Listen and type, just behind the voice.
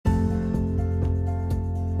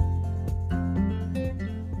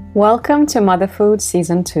Welcome to Mother Food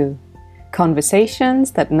Season 2,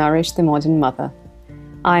 Conversations that Nourish the Modern Mother.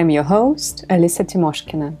 I am your host, Alyssa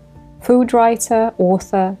Timoshkina, food writer,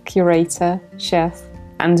 author, curator, chef,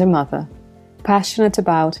 and a mother, passionate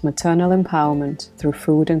about maternal empowerment through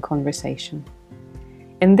food and conversation.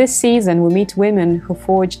 In this season, we meet women who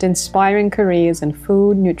forged inspiring careers in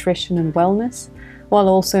food, nutrition, and wellness, while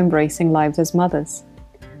also embracing lives as mothers.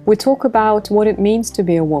 We talk about what it means to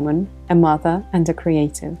be a woman, a mother, and a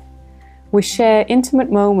creative. We share intimate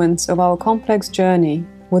moments of our complex journey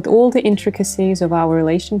with all the intricacies of our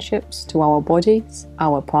relationships to our bodies,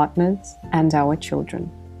 our partners, and our children.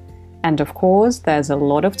 And of course, there's a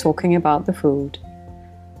lot of talking about the food.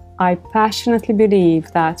 I passionately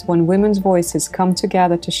believe that when women's voices come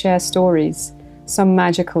together to share stories, some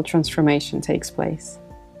magical transformation takes place.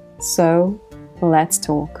 So, let's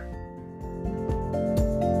talk.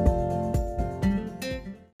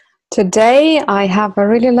 Today, I have a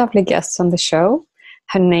really lovely guest on the show.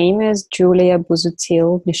 Her name is Julia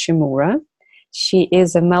Busuttil Nishimura. She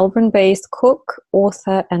is a Melbourne-based cook,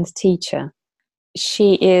 author, and teacher.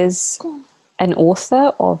 She is an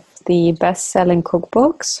author of the best-selling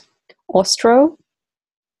cookbooks, Ostro,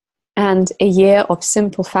 and A Year of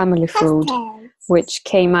Simple Family Food, which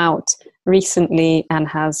came out recently and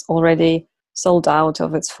has already sold out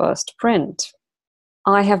of its first print.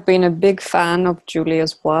 I have been a big fan of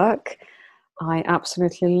Julia's work. I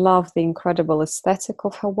absolutely love the incredible aesthetic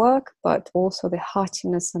of her work, but also the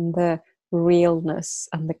heartiness and the realness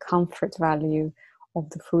and the comfort value of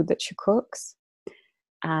the food that she cooks.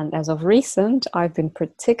 And as of recent, I've been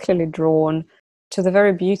particularly drawn to the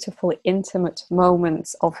very beautiful, intimate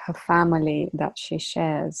moments of her family that she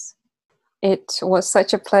shares. It was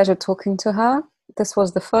such a pleasure talking to her. This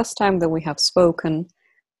was the first time that we have spoken,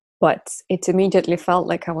 but it immediately felt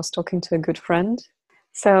like I was talking to a good friend.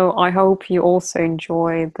 So I hope you also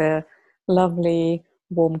enjoy the lovely,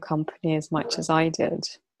 warm company as much as I did.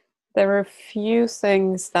 There are a few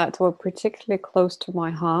things that were particularly close to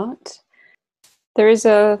my heart. There is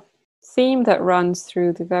a theme that runs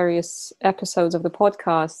through the various episodes of the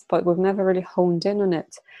podcast, but we've never really honed in on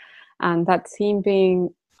it. And that theme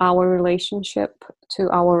being our relationship to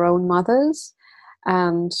our own mothers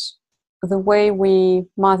and the way we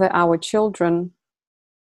mother our children.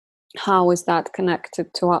 How is that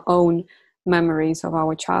connected to our own memories of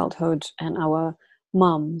our childhood and our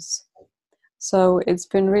mums? So it's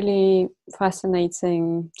been really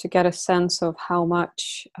fascinating to get a sense of how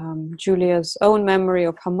much Julia's own memory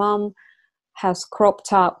of her mum has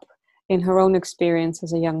cropped up in her own experience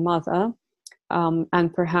as a young mother,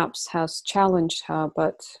 and perhaps has challenged her.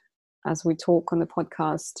 But as we talk on the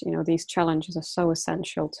podcast, these challenges are so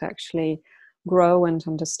essential to actually grow and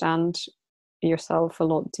understand yourself a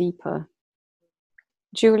lot deeper.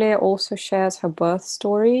 Julia also shares her birth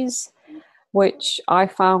stories, which I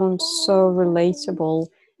found so relatable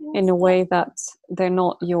in a way that they're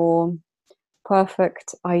not your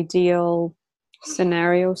perfect, ideal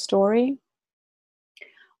scenario story.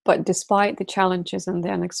 But despite the challenges and the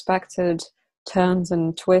unexpected turns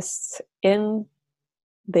and twists in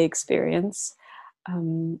the experience,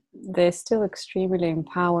 they're still extremely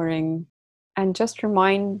empowering and just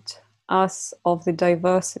remind us of the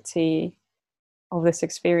diversity of this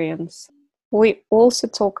experience. We also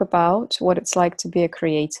talk about what it's like to be a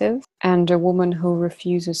creative and a woman who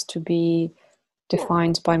refuses to be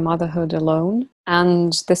defined by motherhood alone.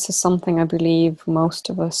 And this is something I believe most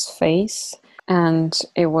of us face. And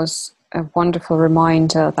it was a wonderful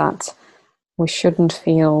reminder that we shouldn't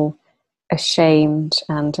feel ashamed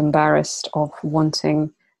and embarrassed of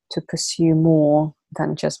wanting to pursue more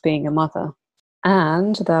than just being a mother.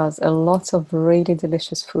 And there's a lot of really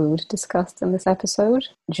delicious food discussed in this episode.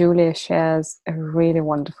 Julia shares a really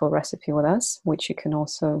wonderful recipe with us, which you can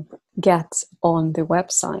also get on the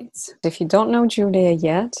website. If you don't know Julia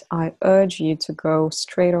yet, I urge you to go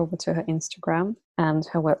straight over to her Instagram and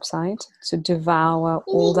her website to devour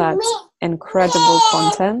all that incredible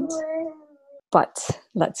content. But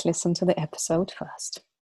let's listen to the episode first.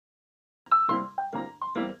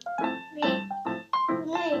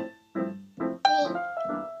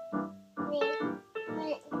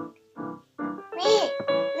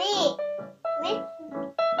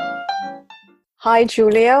 Hi,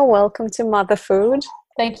 Julia. Welcome to Mother Food.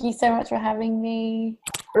 Thank you so much for having me.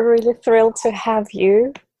 We're really thrilled to have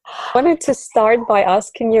you. I wanted to start by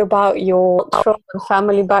asking you about your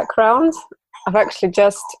family background. I've actually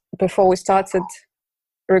just, before we started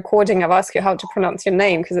recording, I've asked you how to pronounce your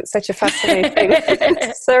name because it's such a fascinating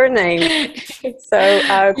surname.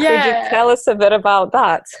 So could you tell us a bit about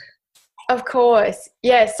that? Of course.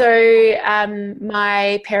 Yeah. So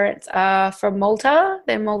my parents are from Malta.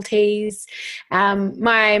 They're Maltese.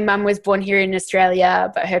 My mum was born here in Australia,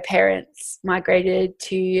 but her parents migrated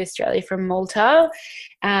to Australia from Malta.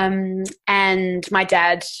 And my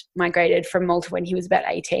dad migrated from Malta when he was about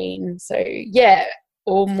 18. So, yeah,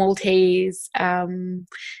 all Maltese.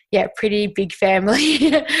 Yeah, pretty big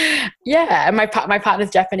family. Yeah, and my partner's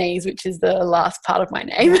Japanese, which is the last part of my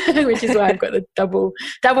name, which is why I've got the double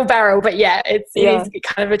barrel. But yeah, it is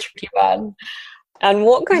kind of a tricky one. And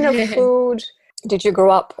what kind of food did you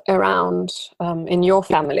grow up around in your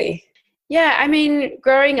family? Yeah, I mean,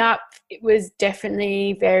 growing up, it was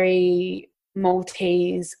definitely very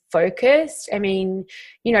Maltese focused. I mean,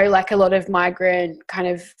 you know, like a lot of migrant kind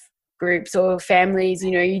of groups or families,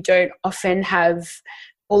 you know, you don't often have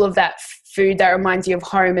all of that food that reminds you of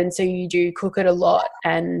home, and so you do cook it a lot.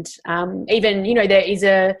 And even, you know, there is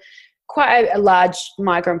quite a large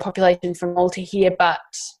migrant population from Malta here, but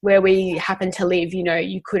where we happen to live, you know,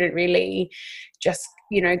 you couldn't really just,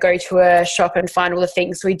 you know, go to a shop and find all the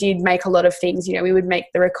things. So we did make a lot of things. You know, we would make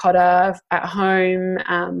the ricotta at home.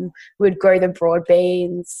 We would grow the broad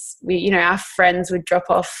beans. You know, our friends would drop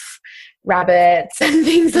off rabbits and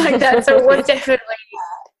things like that. So it was definitely,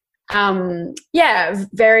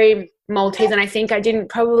 very Maltese. And I think I didn't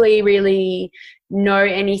probably really know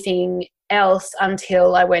anything else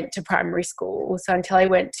until I went to primary school. So until I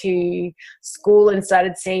went to school and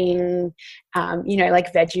started seeing, you know,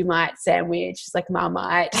 like Vegemite sandwiches, like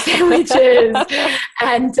Marmite sandwiches,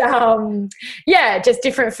 and just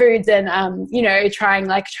different foods. And you know, trying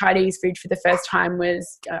like Chinese food for the first time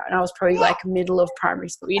was, and I was probably like middle of primary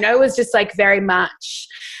school. You know, it was just like very much,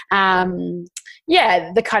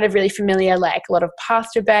 the kind of really familiar, like a lot of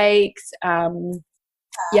pasta bakes.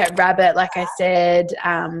 Rabbit, like I said,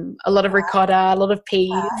 a lot of ricotta, a lot of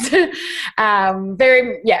peas,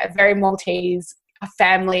 very Maltese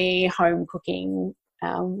family home cooking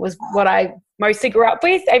was what I mostly grew up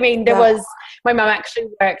with. I mean, my mum actually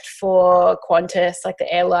worked for Qantas, like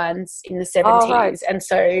the airlines, in the 70s. Oh, right. And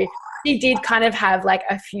so she did kind of have like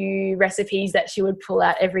a few recipes that she would pull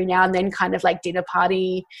out every now and then, kind of like dinner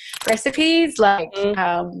party recipes, like,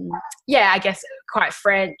 I guess quite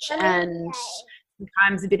French, and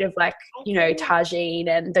sometimes a bit of like, you know, tagine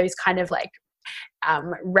and those kind of like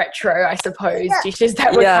retro, I suppose, dishes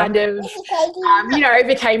that were kind of, you know,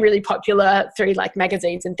 became really popular through like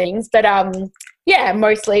magazines and things. But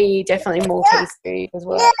mostly definitely Maltese food as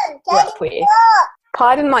well. Grew up with.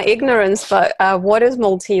 Pardon my ignorance, but what is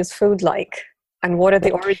Maltese food like, and what are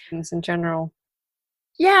the origins in general?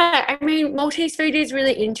 Yeah, I mean, Maltese food is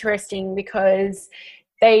really interesting because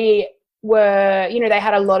they were, you know, they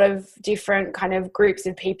had a lot of different kind of groups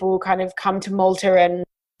of people kind of come to Malta and,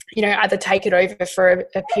 you know, either take it over for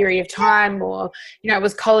a period of time, or, you know, it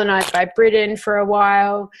was colonized by Britain for a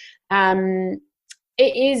while. It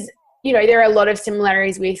is, you know, there are a lot of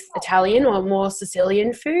similarities with Italian or more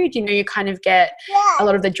Sicilian food. You know, you kind of get a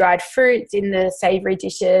lot of the dried fruits in the savory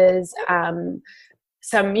dishes.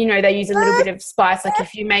 Some, you know, they use a little bit of spice. Like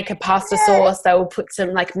if you make a pasta sauce, they will put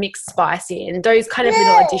some like mixed spice in. Those kind of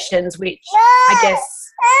little additions, which I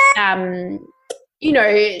guess, you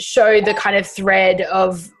know, show the kind of thread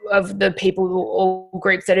of the people or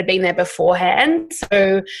groups that have been there beforehand.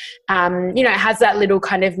 So, you know, it has that little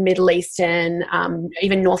kind of Middle Eastern,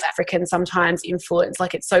 even North African sometimes influence.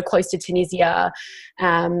 Like it's so close to Tunisia.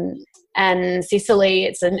 And Sicily,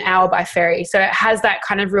 it's an hour by ferry. So it has that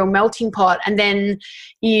kind of real melting pot. And then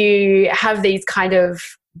you have these kind of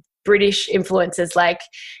British influences, like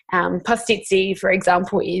pastizzi, for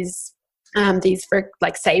example, is these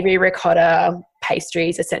like savoury ricotta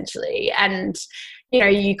pastries essentially. And you know,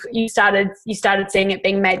 you started seeing it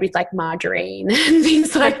being made with like margarine and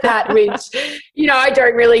things like that, which, you know, I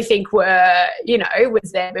don't really think were, you know,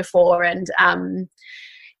 was there before. And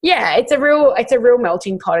it's a real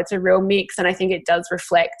melting pot. It's a real mix, and I think it does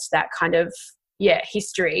reflect that kind of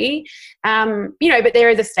history. You know, but there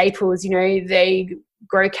are the staples. You know, they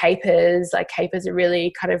grow capers. Like capers are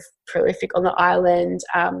really kind of prolific on the island.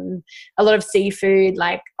 A lot of seafood,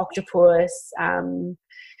 like octopus.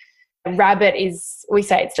 Rabbit is, we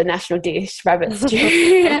say it's the national dish, rabbit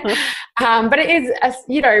stew. But it is,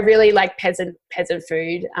 you know, really like peasant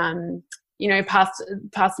food. You know, pasta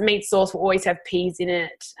meat sauce will always have peas in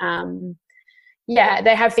it.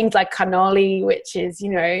 They have things like cannoli, which is, you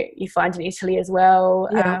know, you find in Italy as well.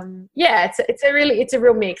 It's a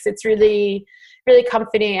real mix. It's really, really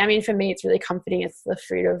comforting. I mean, for me, it's really comforting. It's the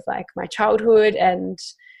food of like my childhood, and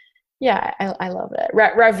I love it.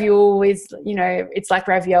 Ravioli is, you know, it's like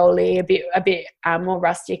ravioli, a bit more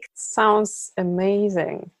rustic. Sounds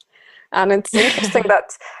amazing. And it's interesting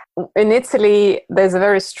that in Italy, there's a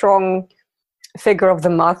very strong figure of the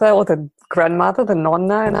mother or the grandmother, the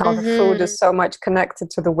nonna, and how the food is so much connected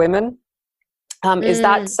to the women. Is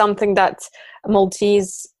that something that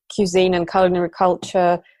Maltese cuisine and culinary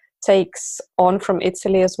culture takes on from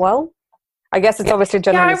Italy as well? I guess it's obviously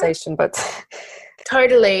generalization, but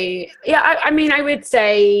totally. Yeah, I mean, I would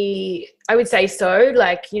say so.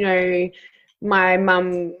 Like, you know, my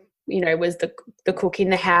mum, you know, was the cook in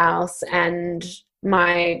the house, and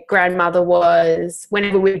my grandmother was,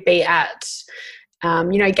 whenever we'd be at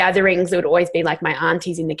you know, gatherings, it would always be like my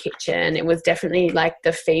aunties in the kitchen. It was definitely like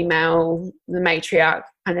the matriarch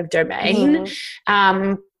kind of domain.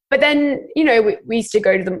 But then, you know, we used to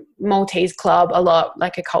go to the Maltese Club a lot,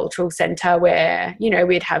 like a cultural centre where, you know,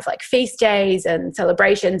 we'd have like feast days and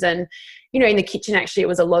celebrations. And, you know, in the kitchen, actually, it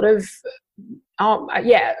was a lot of,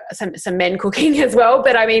 some men cooking as well.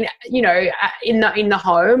 But I mean, you know, in the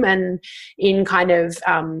home and in kind of,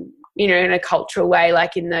 you know, in a cultural way,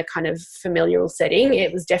 like in the kind of familial setting,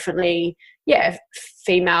 it was definitely,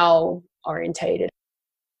 female orientated.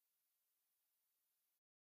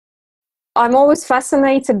 I'm always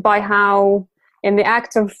fascinated by how, in the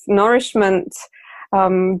act of nourishment,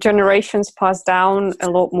 generations pass down a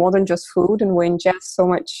lot more than just food, and we ingest so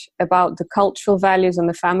much about the cultural values and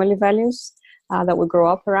the family values that we grow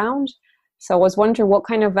up around. So I was wondering what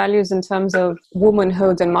kind of values in terms of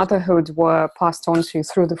womanhood and motherhood were passed on to you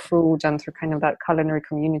through the food and through kind of that culinary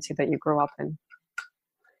community that you grew up in.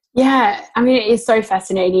 Yeah, I mean, it is so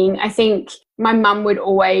fascinating. I think my mum would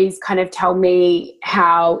always kind of tell me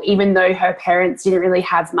how, even though her parents didn't really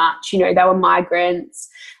have much, you know, they were migrants,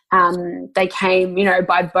 they came, you know,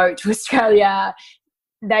 by boat to Australia.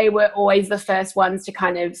 They were always the first ones to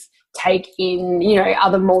kind of take in, you know,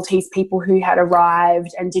 other Maltese people who had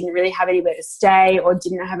arrived and didn't really have anywhere to stay or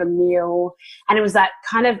didn't have a meal. And it was that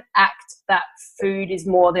kind of act that food is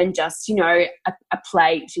more than just, you know, a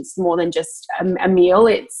plate. It's more than just a meal.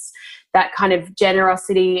 It's that kind of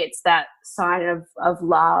generosity. It's that sign of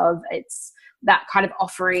love. It's that kind of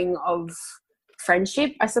offering of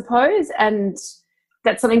friendship, I suppose. And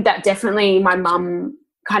that's something that definitely my mum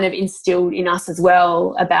kind of instilled in us as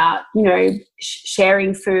well, about, you know,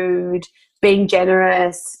 sharing food, being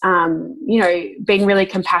generous, you know, being really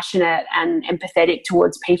compassionate and empathetic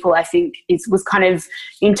towards people. I think was kind of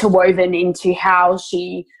interwoven into how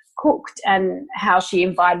she cooked and how she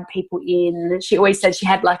invited people in. She always said she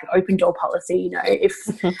had like an open door policy, you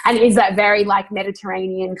know, and is that very like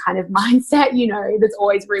Mediterranean kind of mindset, you know, there's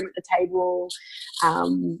always room at the table,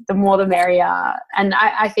 the more the merrier. And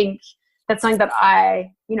I think that's something that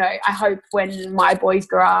I hope when my boys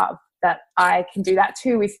grow up that I can do that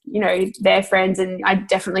too with, you know, their friends. And I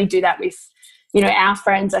definitely do that with, you know, our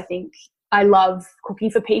friends. I think I love cooking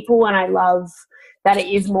for people, and I love that it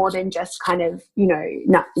is more than just kind of, you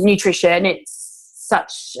know, nutrition. It's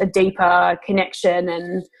such a deeper connection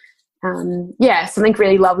and, something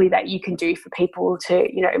really lovely that you can do for people to,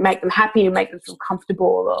 you know, make them happy and make them feel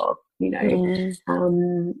comfortable, or, you know,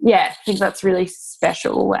 I think that's really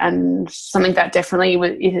special and something that definitely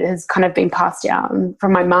has kind of been passed down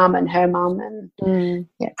from my mum and her mum, and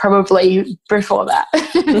probably before that.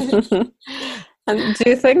 And do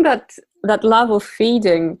you think that love of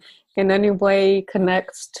feeding in any way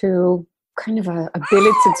connects to kind of a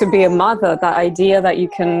ability to be a mother, that idea that you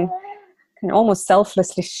can almost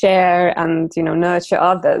selflessly share and, you know, nurture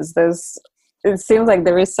others? It seems like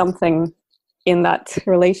there is something in that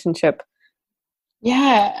relationship.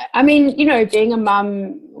 Yeah, I mean, you know, being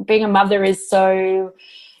a mother is so,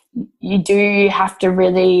 you do have to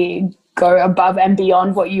really go above and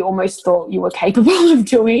beyond what you almost thought you were capable of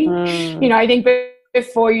doing. You know, I think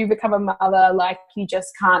before you become a mother, like, you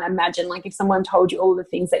just can't imagine, like, if someone told you all the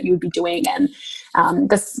things that you would be doing and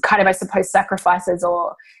this kind of, I suppose, sacrifices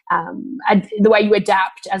or the way you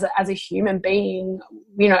adapt as a human being,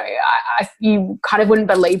 you know, you kind of wouldn't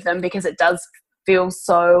believe them, because it does feel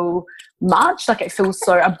so much, like it feels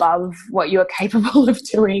so above what you're capable of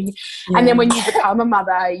doing. And then when you become a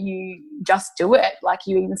mother, you just do it, like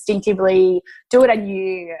you instinctively do it, and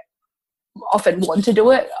you often want to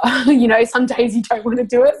do it. You know, some days you don't want to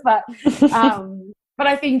do it, but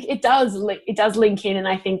I think it does link in. And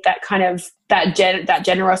I think that kind of that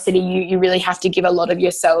generosity, you really have to give a lot of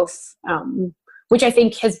yourself, which I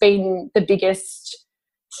think has been the biggest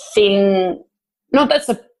thing, not that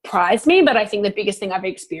surprised me, but I think the biggest thing I've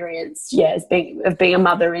experienced, as being a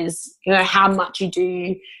mother, is, you know, how much you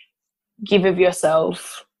do give of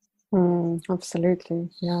yourself. Absolutely,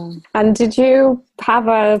 yeah. And did you have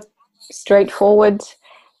a straightforward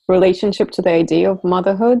relationship to the idea of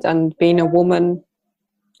motherhood and being a woman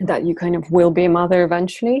that you kind of will be a mother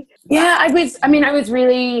eventually? Yeah, I was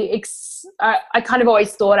really, I kind of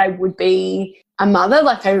always thought I would be a mother.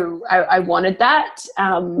 Like I wanted that.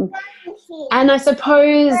 And I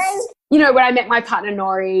suppose, you know, when I met my partner,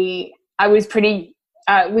 Nori, I was pretty,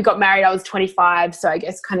 we got married, I was 25. So I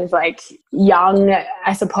guess kind of like young,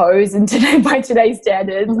 I suppose, and by today's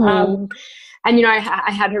standards. Mm-hmm. And, you know,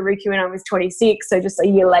 I had Haruki when I was 26. So just a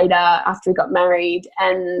year later after we got married.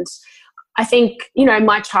 And I think, you know,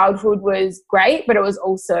 my childhood was great, but it was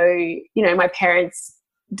also, you know, my parents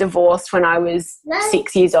divorced when I was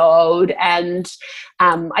 6 years old, and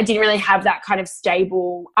I didn't really have that kind of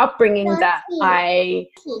stable upbringing that I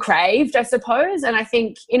craved, I suppose. And I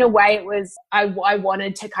think in a way it was, I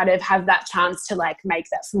wanted to kind of have that chance to like make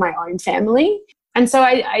that for my own family. And so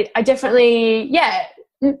I definitely, yeah,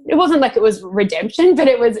 it wasn't like it was redemption, but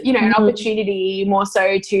it was, you know, an opportunity more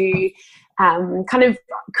so to kind of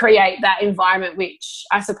create that environment which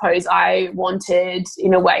I suppose I wanted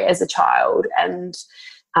in a way as a child. And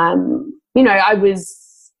you know, I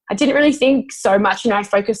didn't really think so much, you know, I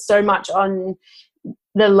focused so much on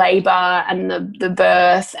the labor and the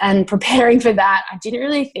birth and preparing for that. I didn't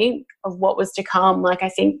really think of what was to come. Like, I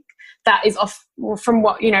think that is from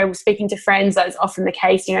what, you know, speaking to friends, that is often the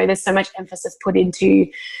case. You know, there's so much emphasis put into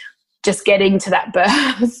just getting to that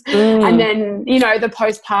birth and then, you know, the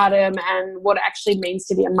postpartum and what it actually means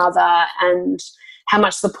to be a mother and how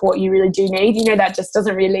much support you really do need. You know, that just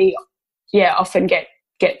doesn't really, often get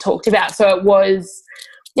talked about. So it was,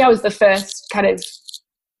 I was the first kind of,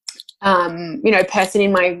 you know, person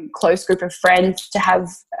in my close group of friends to have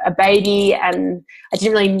a baby, and I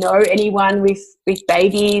didn't really know anyone with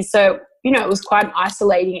babies. So, you know, it was quite an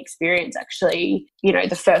isolating experience actually, you know,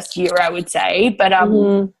 the first year I would say, but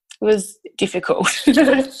it was difficult.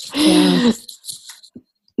 Yeah.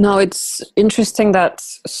 No, it's interesting that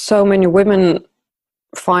so many women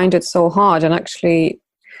find it so hard, and actually,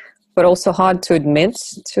 but also hard to admit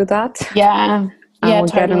to that. Yeah. And we'll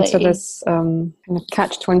totally. get into this kind of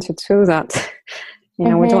catch-22 that, you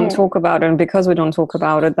know, we don't talk about it. And because we don't talk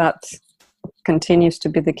about it, that continues to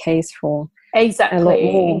be the case for exactly. a lot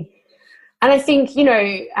more. And I think, you know,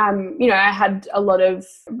 I had a lot of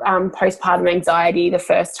postpartum anxiety the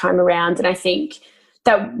first time around. And I think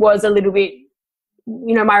that was a little bit,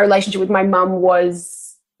 you know, my relationship with my mum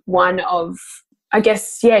was one of, I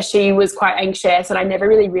guess, she was quite anxious, and I never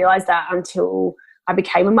really realised that until I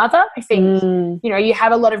became a mother. I think, you know, you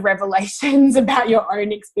have a lot of revelations about your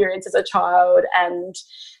own experience as a child and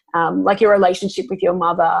like your relationship with your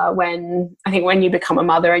mother when you become a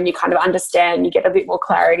mother and you kind of understand, you get a bit more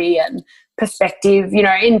clarity and perspective. You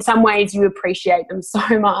know, in some ways you appreciate them so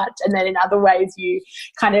much, and then in other ways you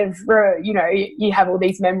kind of, you know, you have all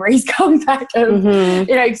these memories come back of,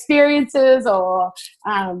 you know, experiences or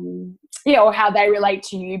or how they relate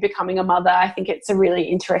to you becoming a mother. I think it's a really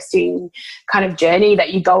interesting kind of journey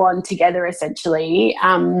that you go on together essentially.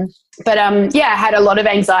 But I had a lot of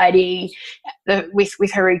anxiety with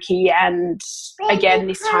Haruki, and again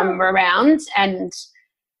this time around. And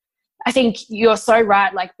I think you're so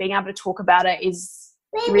right, like being able to talk about it is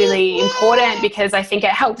really important, because I think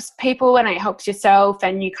it helps people and it helps yourself,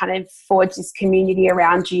 and you kind of forge this community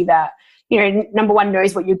around you that, you know, number one,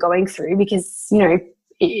 knows what you're going through, because, you know,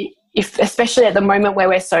 if especially at the moment where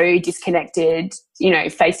we're so disconnected, you know,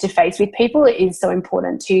 face to face with people, it is so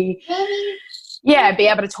important to be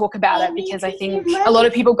able to talk about it, because I think a lot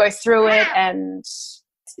of people go through it, and it's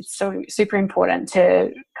so super important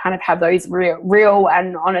to kind of have those real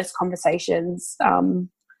and honest conversations.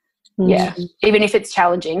 Even if it's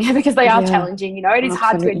challenging, because they are challenging. You know, it is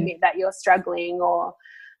hard to admit that you're struggling, or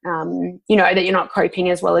you know, that you're not coping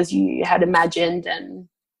as well as you had imagined. And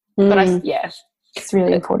but it's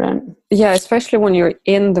really important. Yeah, especially when you're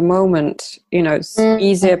in the moment, you know, it's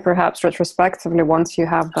easier perhaps retrospectively once you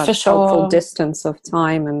have that helpful distance of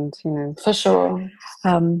time, and, you know. For sure.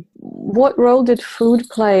 What role did food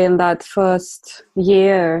play in that first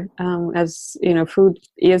year? As, you know, food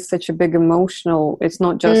is such a big emotional, it's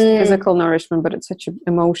not just physical nourishment, but it's such an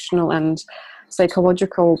emotional and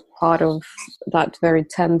psychological part of that very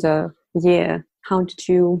tender year. How did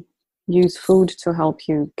you use food to help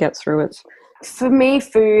you get through it? For me,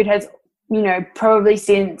 food has, you know, probably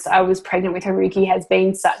since I was pregnant with Haruki, has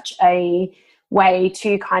been such a way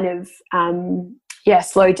to kind of,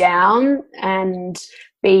 slow down and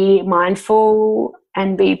be mindful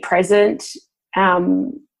and be present,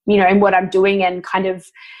 you know, in what I'm doing. And kind of,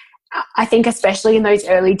 I think especially in those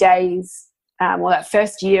early days, or that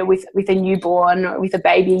first year with a newborn or with a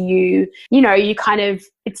baby, you know, you kind of,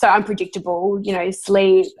 it's so unpredictable, you know,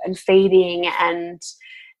 sleep and feeding and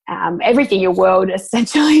everything, your world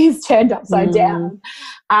essentially is turned upside down.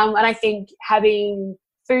 And I think having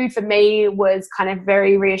food for me was kind of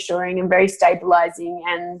very reassuring and very stabilizing,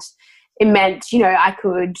 and it meant, I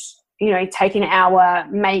could, take an hour,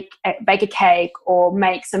 bake a cake or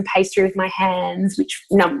make some pastry with my hands, which,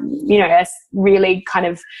 really kind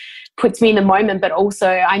of puts me in the moment, but also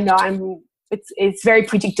I know it's very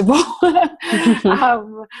predictable. And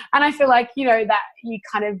I feel like, that you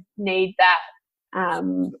kind of need that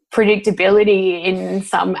predictability in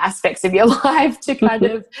some aspects of your life to kind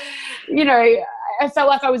of, I felt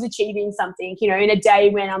like I was achieving something, in a day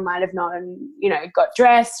when I might have not, got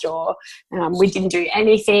dressed or we didn't do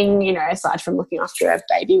anything, aside from looking after a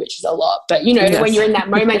baby, which is a lot. But, Yes. when you're in that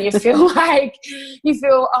moment, you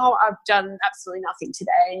feel, oh, I've done absolutely nothing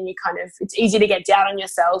today. And you kind of, it's easy to get down on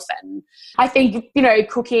yourself. And I think,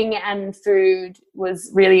 cooking and food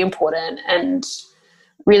was really important and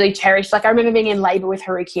really cherished. Like I remember being in labour with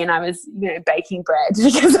Haruki and I was, baking bread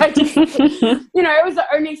because I didn't, it was the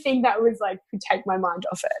only thing that was like, could take my mind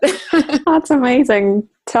off it. That's amazing.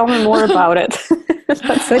 Tell me more about it.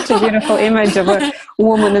 That's such a beautiful image of a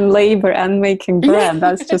woman in labour and making bread.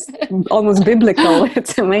 That's just almost biblical.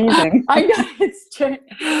 It's amazing. I know, it's true.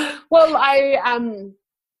 Well,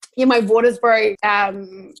 my waters broke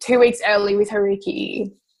 2 weeks early with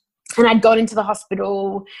Haruki. And I'd gone into the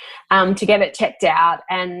hospital to get it checked out,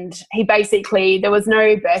 and there was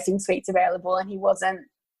no birthing suites available, and he wasn't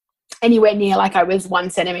anywhere near, like I was 1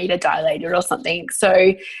 centimetre dilated or something. So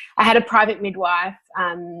I had a private midwife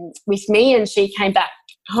with me, and she came back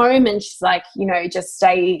home and she's like, just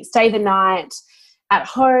stay the night at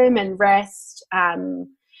home and rest. And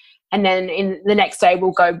then in the next day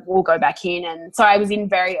we'll go back in. And so I was in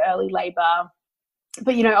very early labour.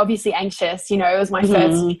 But, obviously anxious, it was my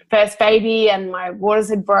first baby and my waters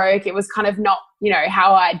had broke. It was kind of not,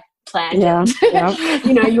 how I planned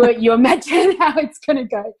it. You imagine how it's going to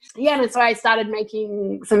go. Yeah, and so I started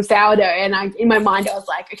making some sourdough, and in my mind I was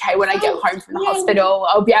like, okay, when I get home from the hospital,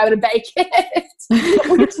 I'll be able to bake it,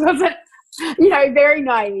 which wasn't, very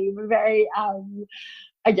naive, very,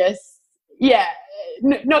 I guess,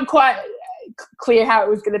 not quite clear how it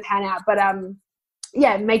was going to pan out, but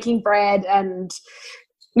making bread, and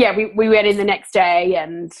we went in the next day,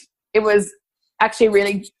 and it was actually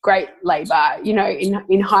really great labour,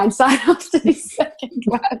 in hindsight after this second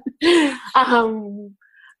one.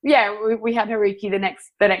 We had Haruki the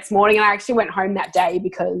next morning, and I actually went home that day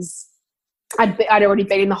because I'd already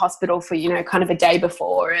been in the hospital for, kind of a day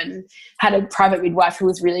before, and had a private midwife who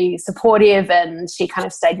was really supportive, and she kind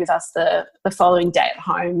of stayed with us the following day at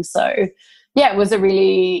home. So it was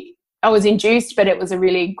I was induced, but it was a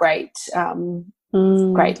really great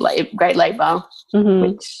labour,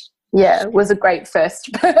 which, was a great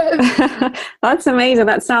first birth. That's amazing.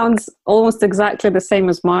 That sounds almost exactly the same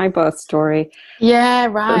as my birth story. Yeah,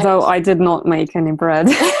 right. Though I did not make any bread.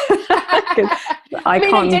 I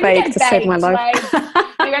can't bake to save my life.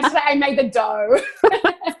 I made the dough.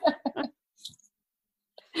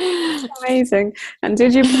 Amazing. And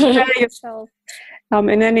did you prepare yourself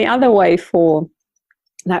in any other way for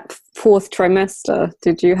that fourth trimester?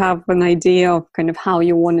 Did you have an idea of kind of how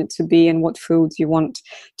you want it to be and what foods you want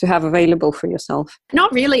to have available for yourself?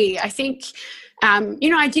 Not really. I think,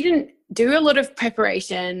 I didn't do a lot of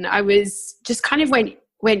preparation. I was just kind of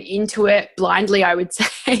went into it blindly, I would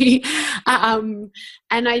say. And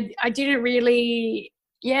I didn't really,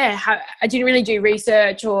 I didn't really do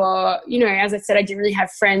research, or, as I said, I didn't really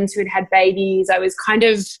have friends who had babies. I was kind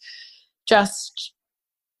of just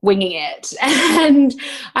winging it, and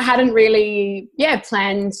I hadn't really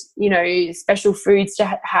planned special foods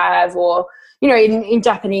to have, or in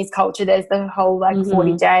Japanese culture there's the whole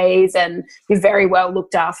 40 days, and you're very well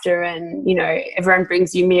looked after, and everyone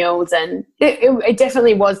brings you meals, and it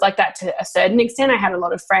definitely was like that to a certain extent. I had a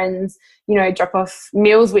lot of friends drop off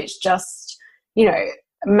meals, which just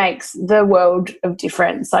makes the world of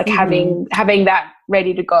difference, like having that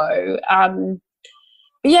ready to go.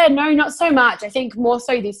 No, not so much. I think more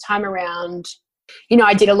so this time around,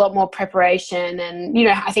 I did a lot more preparation, and,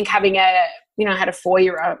 I think having I had a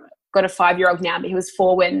 4-year-old, got a 5-year-old now, but he was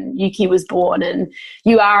 4 when Yuki was born, and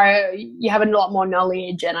you have a lot more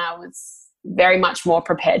knowledge, and I was very much more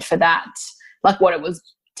prepared for that, like what it was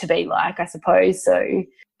to be like, I suppose. So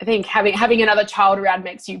I think having another child around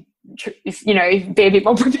makes you, be a bit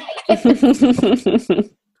more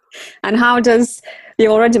prepared. And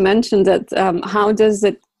you already mentioned it, how does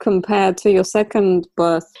it compare to your second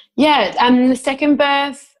birth? The second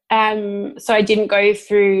birth, so I didn't go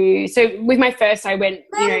through, so with my first I went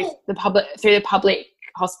through the public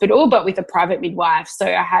hospital, but with a private midwife. So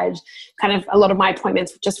I had kind of a lot of my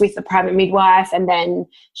appointments just with the private midwife, and then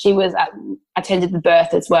she was attended the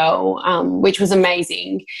birth as well, which was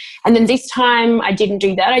amazing. And then this time I didn't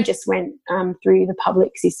do that. I just went through the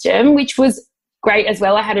public system, which was great as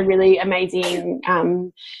well. I had a really amazing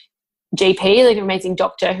GP, like an amazing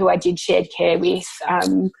doctor who I did shared care with.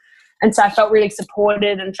 And so I felt really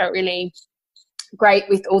supported and felt really great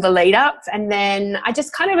with all the lead up. And then I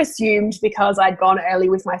just kind of assumed, because I'd gone early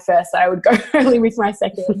with my first, that I would go early with my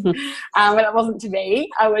second. But it wasn't to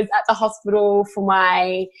be. I was at the hospital for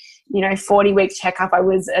my 40-week checkup. I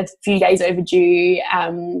was a few days overdue,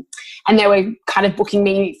 and they were kind of booking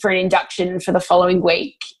me for an induction for the following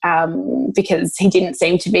week, because he didn't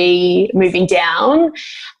seem to be moving down.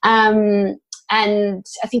 And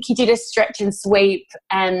I think he did a stretch and sweep,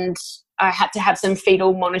 and I had to have some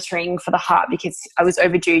fetal monitoring for the heart because I was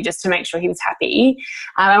overdue, just to make sure he was happy.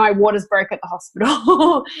 And my waters broke at the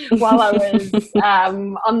hospital while I was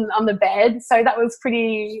on the bed. So that was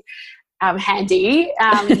pretty handy.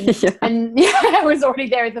 And I was already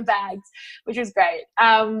there with the bags, which was great.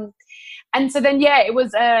 And so then, it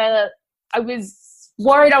was, I was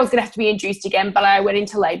worried I was going to have to be induced again, but I went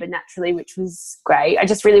into labour naturally, which was great. I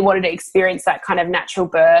just really wanted to experience that kind of natural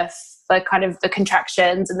birth, the kind of the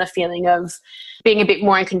contractions and the feeling of being a bit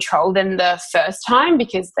more in control than the first time,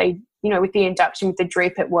 because they, with the induction, with the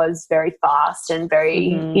drip, it was very fast and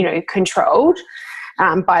very, controlled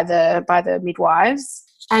by the midwives.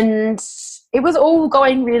 And it was all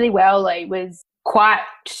going really well. It was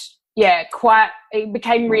it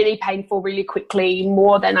became really painful really quickly,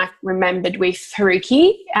 more than I remembered with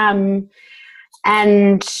Haruki.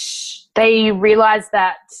 And they realised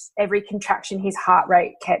that every contraction, his heart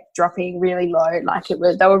rate kept dropping really low.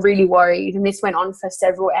 They were really worried. And this went on for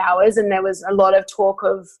several hours, and there was a lot of talk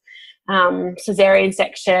of cesarean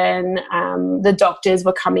section. The doctors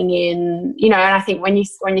were coming in, and I think when you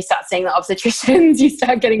start seeing the obstetricians, you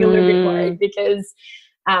start getting a little bit worried because,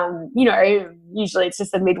 usually it's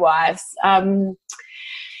just the midwives.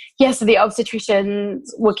 So the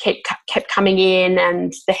obstetricians kept coming in,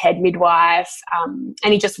 and the head midwife, and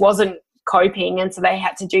he just wasn't coping. And so they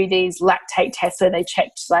had to do these lactate tests where they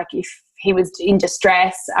checked if he was in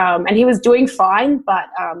distress, and he was doing fine, but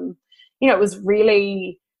it was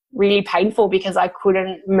really, really painful because I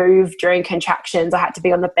couldn't move during contractions. I had to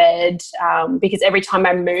be on the bed because every time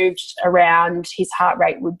I moved around, his heart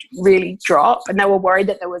rate would really drop, and they were worried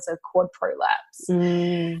that there was a cord prolapse.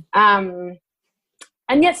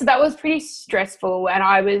 And so that was pretty stressful. And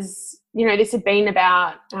I was, this had been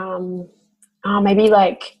about maybe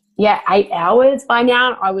 8 hours by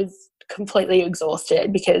now. I was completely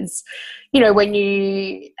exhausted because, when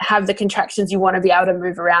you have the contractions, you want to be able to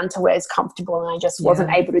move around to where it's comfortable, and I just wasn't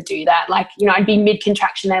able to do that. I'd be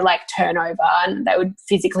mid-contraction, they turn over, and they would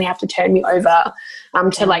physically have to turn me over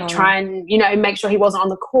to try and, make sure he wasn't on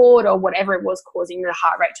the cord or whatever it was causing the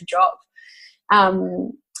heart rate to drop.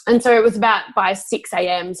 And so it was about by 6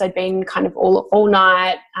 a.m. So I'd been kind of all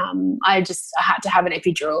night. I had to have an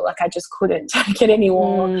epidural. I just couldn't take it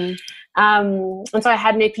anymore. And so I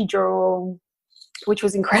had an epidural, which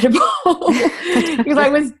was incredible because I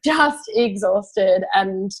was just exhausted,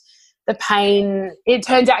 and the pain, it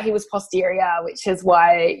turns out he was posterior, which is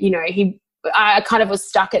why, I kind of was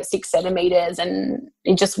stuck at 6 centimetres, and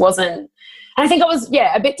it just wasn't. And I think I was,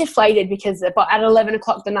 a bit deflated because at 11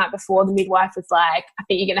 o'clock the night before, the midwife was like, I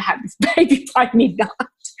think you're going to have this baby by midnight.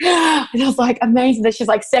 And I was like, amazing. She's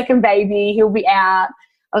like, second baby, he'll be out.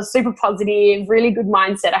 I was super positive, really good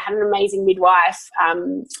mindset. I had an amazing midwife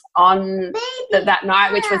on that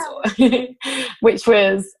night, which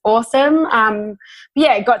was awesome.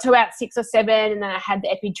 It got to about 6 or 7, and then I had the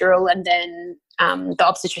epidural, and then the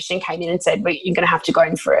obstetrician came in and said, well, you're going to have to go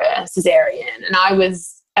in for a cesarean. And I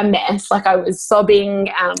was a mess. I was sobbing.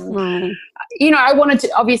 I wanted to,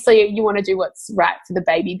 obviously you want to do what's right for the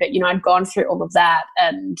baby, but I'd gone through all of that,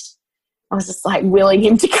 and I was just willing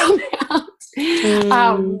him to come out.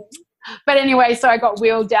 But anyway, so I got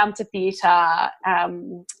wheeled down to theatre. I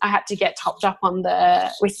had to get topped up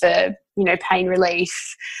with the pain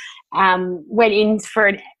relief. Went in for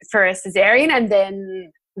a cesarean, and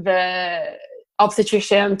then the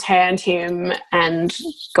obstetrician turned him and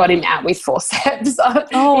got him out with forceps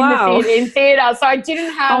in theatre. So I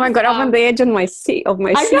didn't have... Oh my God, I'm on the edge of my seat now.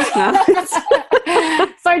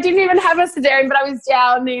 So I didn't even have a cesarean, but I was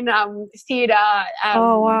down in theatre.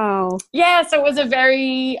 Oh, wow. Yeah, so it was a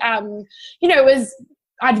very, it was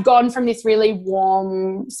I'd gone from this really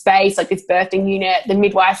warm space, like this birthing unit. The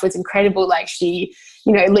midwife was incredible. Like she,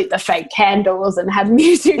 you know, lit the fake candles and had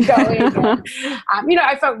music going. And, you know,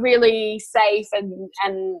 I felt really safe and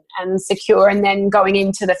secure. And then going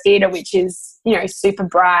into the theatre, which is, you know, super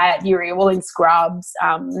bright, you're all in scrubs,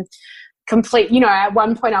 complete, you know, at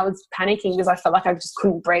one point I was panicking because I felt like I just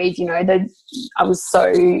couldn't breathe, you know, I was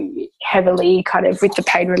so heavily kind of with the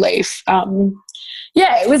pain relief.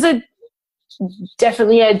 Yeah, it was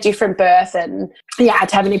definitely a different birth, and yeah, I had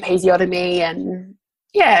to have an episiotomy, and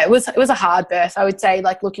yeah, it was a hard birth. I would say,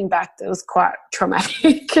 like, looking back, it was quite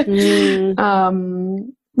traumatic. Which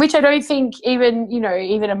I don't think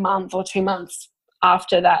even a month or 2 months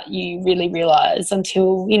after that you really realise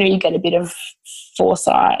until, you know, you get a bit of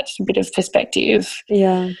foresight, a bit of perspective.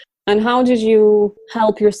 Yeah. And how did you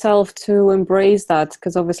help yourself to embrace that?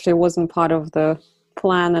 Because obviously it wasn't part of the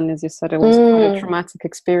plan, and as you said, it was quite a traumatic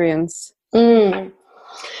experience. I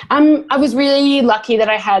was really lucky that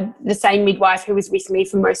I had the same midwife who was with me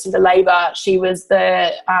for most of the labour. She was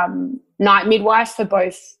the night midwife for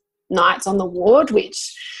both nights on the ward,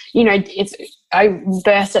 which, you know, I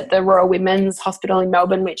birthed at the Royal Women's Hospital in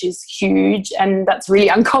Melbourne, which is huge, and that's really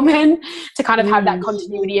uncommon to kind of have that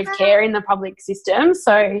continuity of care in the public system.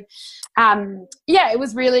 So, yeah, it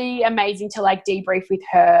was really amazing to like debrief with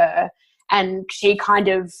her, and she kind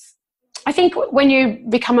of, I think when you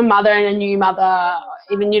become a mother and a new mother,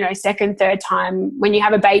 even, you know, second, third time, when you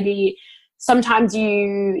have a baby, sometimes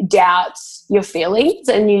you doubt your feelings,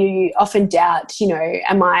 and you often doubt, you know,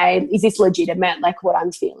 is this legitimate, like what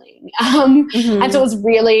I'm feeling? And so it was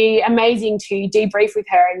really amazing to debrief with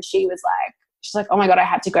her, and she's like, oh my God, I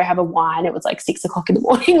had to go have a wine. It was like 6 o'clock in the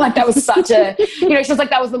morning. Like that was such a, you know, she was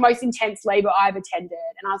like, that was the most intense labour I've attended.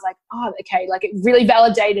 And I was like, oh, okay. Like it really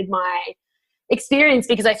validated my experience,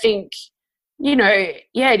 because I think, you know,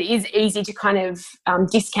 yeah, it is easy to kind of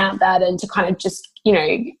discount that and to kind of just, you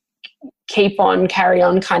know, carry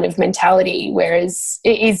on kind of mentality, whereas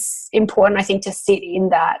it is important, I think, to sit in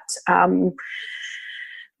that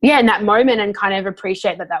in that moment and kind of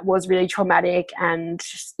appreciate that was really traumatic, and,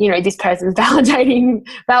 you know, this person's validating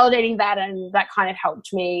that, and that kind of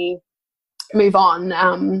helped me move on,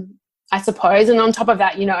 I suppose. And on top of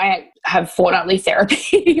that, you know, I have fortnightly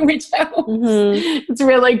therapy which helps. It's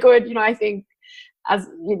really good, you know. I think, as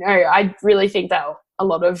you know, I really think that a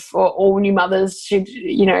lot of, or all new mothers should,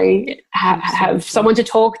 you know, have someone to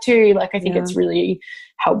talk to. Like I think it's really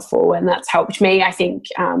helpful, and that's helped me, I think,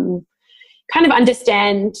 kind of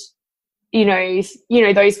understand, you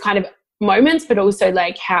know, those kind of moments, but also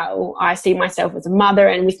like how I see myself as a mother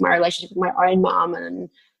and with my relationship with my own mum. And,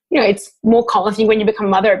 you know, it's more common. I think when you become a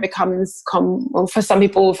mother, it becomes, well, for some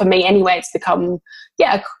people, for me anyway, it's become,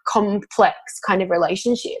 a complex kind of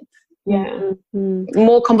relationship. Yeah.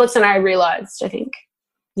 More complex than I realised, I think.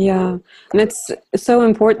 Yeah. And it's so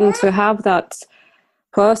important to have that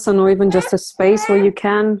person, or even just a space where you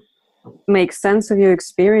can make sense of your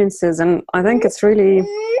experiences. And I think it's really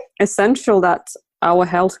essential that our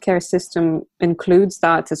healthcare system includes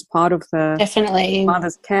that as part of the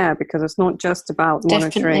mother's care, because it's not just about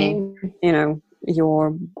monitoring, you know,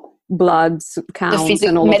 your blood counts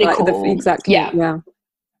and all medical, of that. Exactly. Yeah.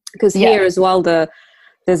 Because here as well,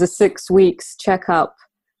 there's a 6 weeks checkup,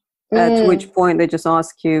 at which point they just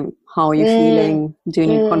ask you, how are you feeling? Do you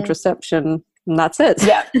need contraception? And that's it.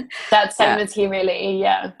 Yeah, that's same as here, really.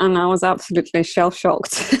 Yeah. And I was absolutely shell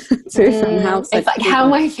shocked too. It's like, how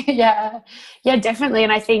am I? Yeah, definitely.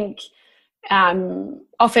 And I think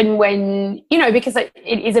often when, you know, because it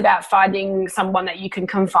is about finding someone that you can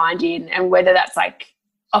confide in, and whether that's like,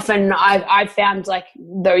 often I've found like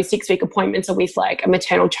those 6 week appointments are with like a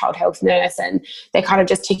maternal child health nurse, and they're kind of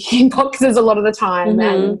just ticking boxes a lot of the time.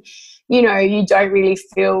 And, you know, you don't really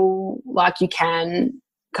feel like you can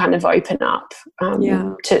kind of open up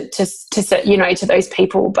to you know, to those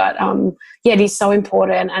people. But it is so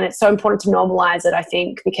important, and it's so important to normalize it, I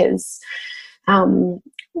think, because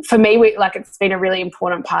for me, it's been a really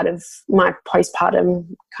important part of my postpartum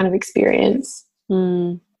kind of experience.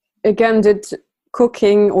 Again, did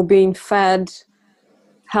cooking or being fed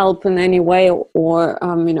help in any way, or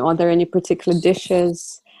you know, are there any particular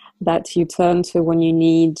dishes that you turn to when you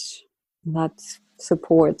need that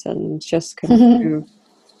support and just kind of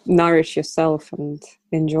nourish yourself and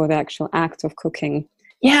enjoy the actual act of cooking?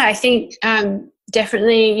 Yeah, I think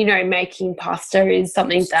definitely, you know, making pasta is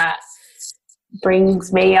something that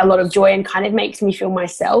brings me a lot of joy and kind of makes me feel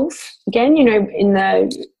myself again. You know,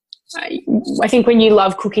 I think when you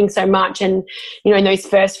love cooking so much, and, you know, in those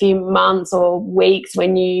first few months or weeks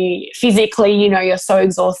when you physically, you know, you're so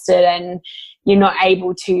exhausted and you're not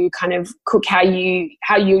able to kind of cook how you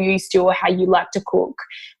used to or how you like to cook.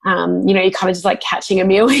 You know, you're kind of just like catching a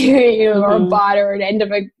meal or a bite or an end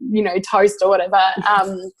of a, you know, toast or whatever.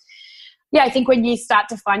 Yeah, I think when you start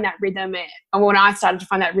to find that rhythm, when I started to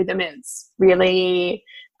find that rhythm, it's really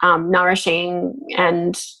nourishing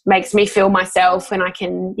and makes me feel myself, and I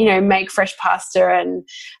can, you know, make fresh pasta and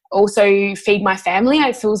also feed my family.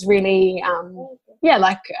 It feels really,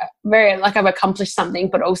 like I've accomplished something,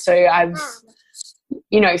 but also I've,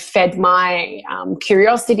 you know, fed my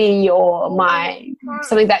curiosity or my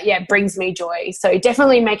something that brings me joy. So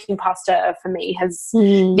definitely making pasta for me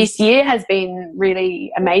this year has been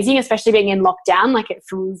really amazing, especially being in lockdown. Like, it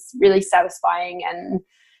feels really satisfying and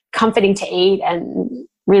comforting to eat and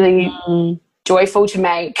really joyful to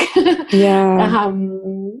make. Because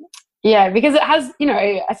it has, you know,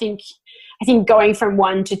 I think going from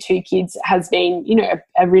 1 to 2 kids has been, you know,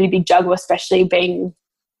 a really big juggle, especially being,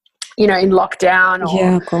 you know, in lockdown or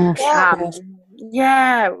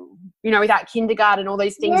you know, without kindergarten, all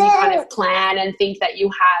those things you kind of plan and think that you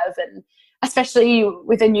have, and especially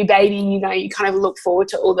with a new baby, you know, you kind of look forward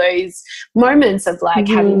to all those moments of like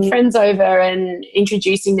having friends over and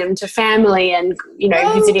introducing them to family and, you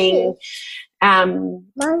know, visiting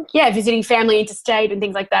family interstate and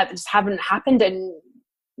things like that just haven't happened. And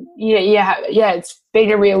it's been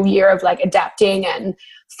a real year of like adapting and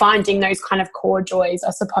finding those kind of core joys, I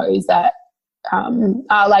suppose, that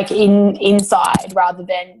are like inside rather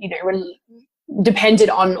than, you know, dependent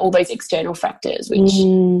on all those external factors, which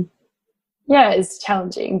is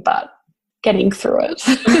challenging, but getting through it.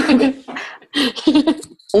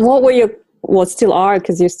 What still are,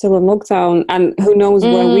 because you're still in lockdown, and who knows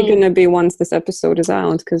where we're going to be once this episode is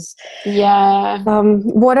out, because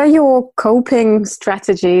what are your coping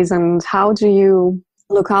strategies, and how do you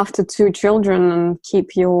look after 2 children and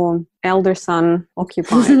keep your elder son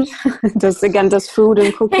occupied? Does food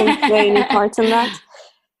and cooking play any part in that?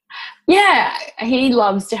 Yeah, he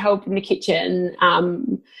loves to help in the kitchen.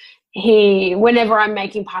 Whenever I'm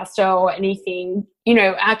making pasta or anything, you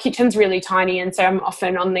know, our kitchen's really tiny, and so I'm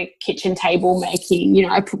often on the kitchen table making, you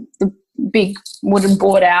know, I put the big wooden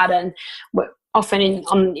board out, and we're often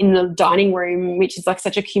in the dining room, which is like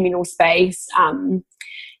such a communal space,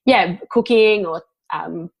 cooking or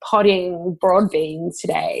potting broad beans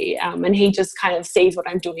today, and he just kind of sees what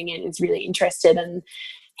I'm doing and is really interested, and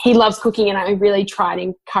he loves cooking, and I really try and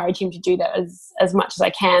encourage him to do that as much as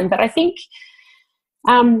I can. But I think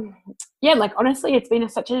like honestly, it's been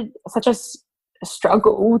such a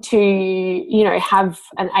struggle to, you know, have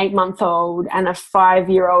an 8-month-old and a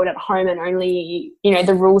 5-year-old at home, and only, you know,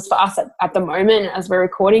 the rules for us at the moment as we're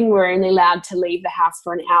recording, we're only allowed to leave the house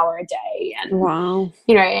for an hour a day. And wow,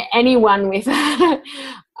 you know, anyone with you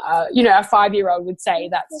know, a 5-year-old would say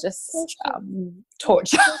that's just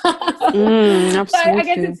torture. Absolutely. So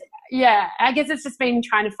I guess it's just been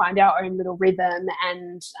trying to find our own little rhythm,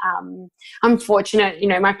 and I'm fortunate, you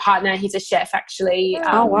know, my partner, he's a chef actually.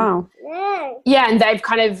 Oh wow. Yeah, and they've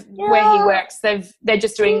kind of, where he works, they're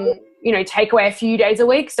just doing, you know, takeaway a few days a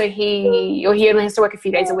week, so he only has to work a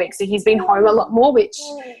few days a week, so he's been home a lot more, which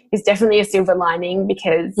is definitely a silver lining,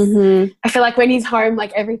 because I feel like when he's home,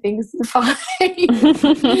 like everything's fine. It's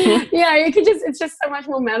just so much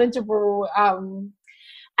more manageable.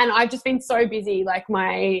 And I've just been so busy. Like,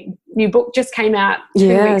 my new book just came out 2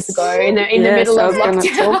 weeks ago in the middle of lockdown. I was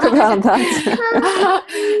going to talk about that.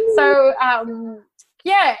 So,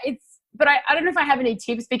 but I don't know if I have any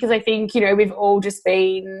tips, because I think, you know, we've all just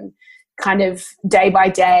been kind of day by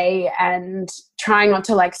day and trying not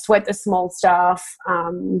to like sweat the small stuff.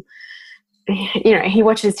 You know, he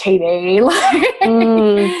watches TV.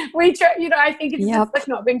 We try, you know, I think it's just like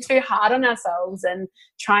not being too hard on ourselves and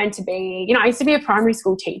trying to be, you know, I used to be a primary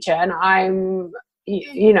school teacher, and I'm,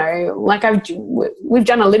 you know, like we've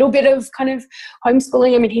done a little bit of kind of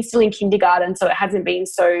homeschooling. I mean, he's still in kindergarten, so it hasn't been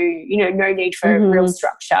so, you know, no need for real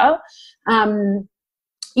structure.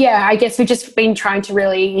 I guess we've just been trying to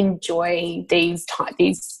really enjoy this time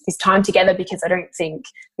together, because I don't think,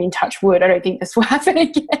 I mean, touch wood, I don't think this will happen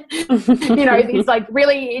again. You know, these like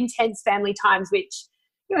really intense family times, which,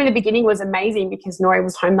 you know, in the beginning was amazing because Nori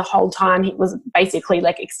was home the whole time. He was basically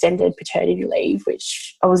like extended paternity leave,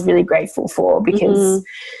 which I was really grateful for, because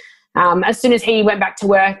as soon as he went back to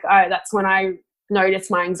work, that's when I noticed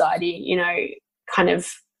my anxiety, you know, kind of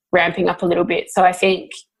ramping up a little bit. So I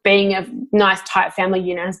think being a nice tight family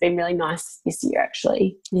unit has been really nice this year,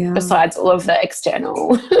 actually. Yeah. Besides all of the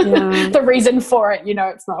external, the reason for it, you know,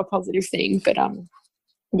 it's not a positive thing, but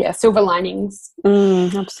silver linings.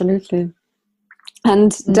 Absolutely.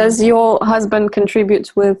 And does your husband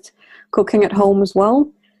contribute with cooking at home as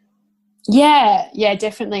well? Yeah,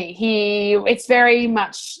 definitely. It's very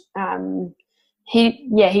much,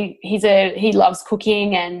 he loves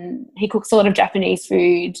cooking, and he cooks a lot of Japanese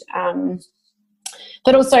food.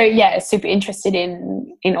 But also, is super interested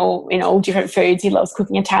in all different foods. He loves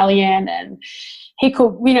cooking Italian, and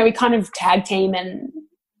we kind of tag team, and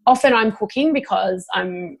often I'm cooking because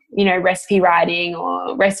I'm, recipe writing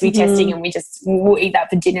or recipe testing, and we'll eat that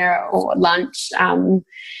for dinner or lunch.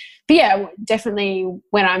 But yeah, definitely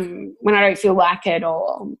when I don't feel like it,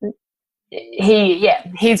 or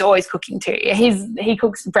he's always cooking too. He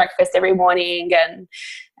cooks breakfast every morning, and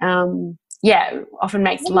often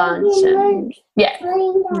makes lunch, and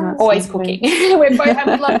always cooking. We both have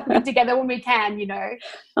a lot of cooking together when we can,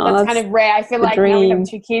 that's kind of rare. I feel like now we have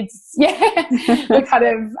 2 kids. We're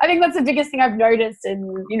I think that's the biggest thing I've noticed.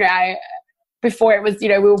 And, before it was, we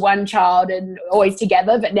were one child and always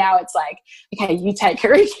together, but now it's like, okay, you take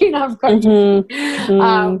Haruki and I've got you.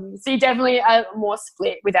 So you definitely are more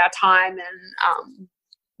split with our time, and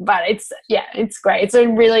but it's great. It's a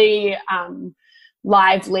really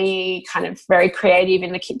lively, kind of very creative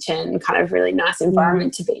in the kitchen, kind of really nice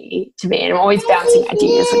environment to be in. I'm always bouncing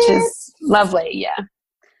ideas, which is lovely. Yeah.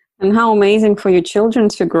 And how amazing for your children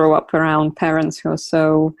to grow up around parents who are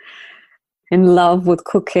so in love with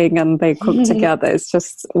cooking and they cook together. It's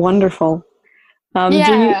just wonderful. How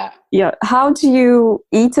do you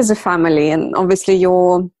eat as a family? And obviously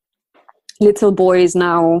your little boy is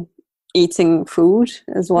now eating food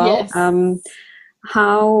as well. Yes.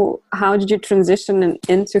 How did you transition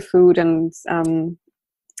into food, and kind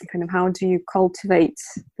of how do you cultivate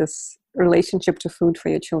this relationship to food for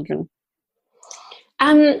your children?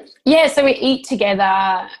 So we eat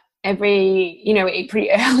together we eat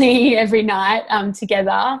pretty early every night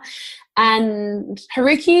together. And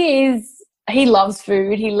Haruki he loves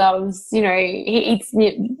food. He loves, he eats,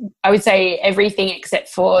 I would say, everything except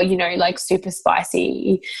for, like super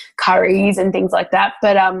spicy curries and things like that.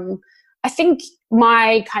 But I think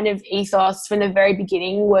my kind of ethos from the very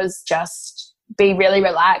beginning was just be really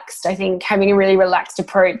relaxed. I think having a really relaxed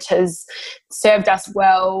approach has served us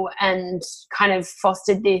well and kind of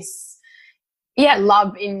fostered this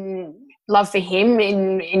love for him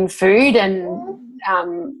in food, and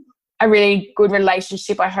a really good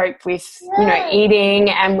relationship, I hope, with eating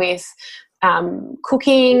and with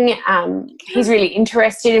cooking. He's really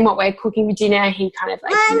interested in what we're cooking for dinner. He kind of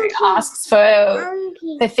asks for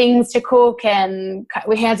things to cook, and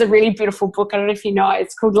he has a really beautiful book. I don't know if you know,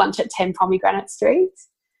 it's called Lunch at 10 Pomegranate Street.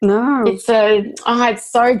 No. It's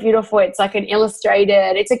so beautiful. It's like an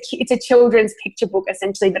illustrated, it's a children's picture book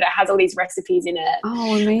essentially, but it has all these recipes in it.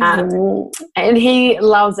 Oh, amazing. And he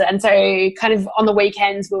loves it. And so kind of on the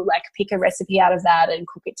weekends we'll like pick a recipe out of that and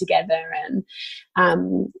cook it together. And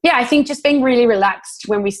I think just being really relaxed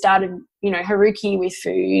when we started, Haruki with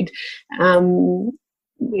food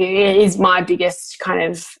is my biggest kind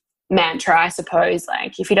of mantra, I suppose.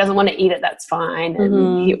 Like, if he doesn't want to eat it, that's fine.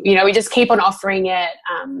 And we just keep on offering it.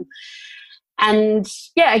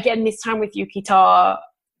 Again, this time with Yukito,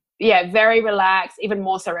 very relaxed, even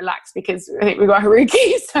more so relaxed because I think we got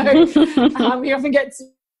Haruki, so he often gets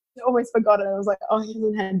almost forgotten. I was like, oh, he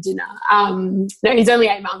hasn't had dinner. No, he's only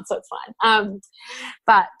 8 months, so it's fine.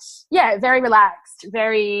 But very relaxed,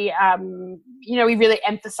 very we really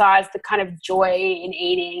emphasize the kind of joy in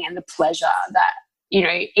eating and the pleasure that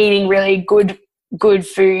eating really good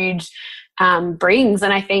food brings.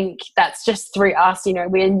 And I think that's just through us,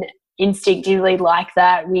 we're instinctively like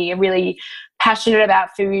that. We are really passionate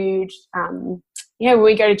about food. When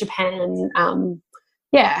we go to Japan,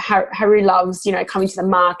 Haru loves, coming to the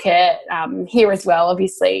market here as well.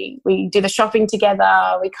 Obviously, we do the shopping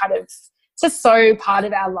together. We kind of, it's just so part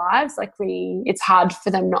of our lives. Like it's hard for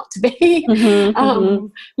them not to be, and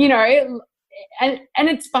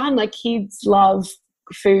it's fun. Like, kids love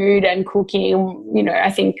food and cooking.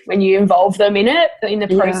 I think when you involve them in it, in the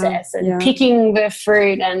process, and picking the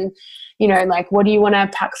fruit, and like, what do you want to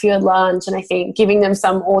pack for your lunch? And I think giving them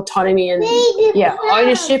some autonomy and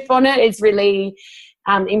ownership on it is really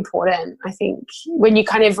important. I think when you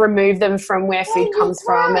kind of remove them from where food comes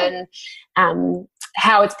from, and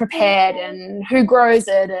how it's prepared and who grows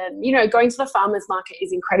it, and going to the farmers market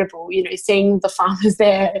is incredible. Seeing the farmers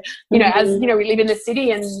there, as we live in the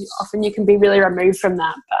city, and often you can be really removed from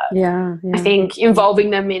that, but I think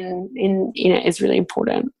involving them in is really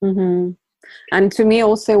important. And to me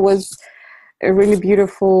also was a really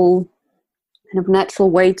beautiful kind of natural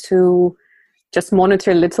way to just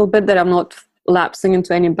monitor a little bit that I'm not lapsing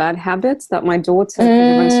into any bad habits, that my daughter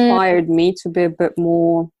kind of inspired me to be a bit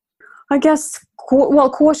more, I guess,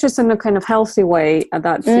 cautious in a kind of healthy way.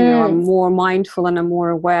 That you know, I'm more mindful and I'm more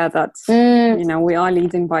aware that you know, we are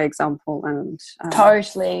leading by example, and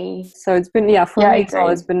totally. So it's been for me as well.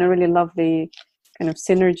 It's been a really lovely kind of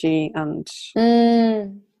synergy, and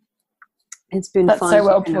it's been That's fun. So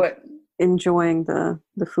well put. Enjoying the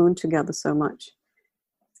food together so much.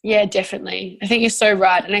 Yeah, definitely. I think you're so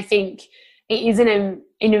right, and I think it is an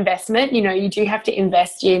investment. You know, you do have to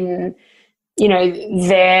invest in, you know,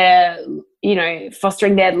 their, you know,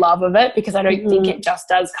 fostering their love of it, because I don't think it just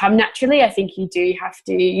does come naturally. I think you do have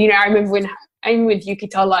to, you know, I remember when I'm with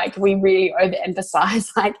Yukito, like we really overemphasize,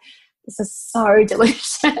 like, this is so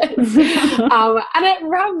delicious. And it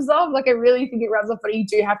rubs off, like I really think it rubs off, but you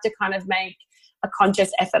do have to kind of make a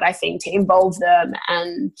conscious effort, I think, to involve them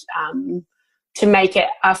and to make it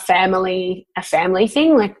a family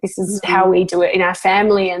thing. Like, this is how we do it in our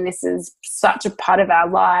family, and this is such a part of our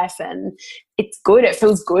life, and it's good. It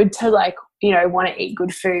feels good to, like, you know, want to eat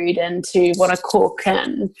good food and to want to cook,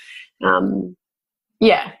 and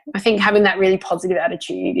I think having that really positive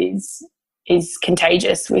attitude is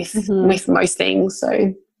contagious with most things.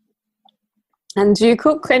 So, and do you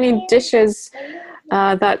cook any dishes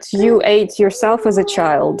that you ate yourself as a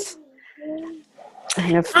child?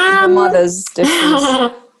 Kind of the mother's dishes.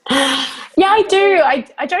 Yeah, I do.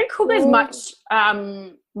 I don't cook as much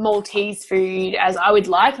Maltese food as I would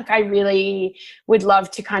like. Like, I really would love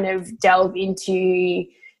to kind of delve into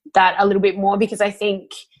that a little bit more, because I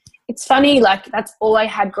think it's funny, like, that's all I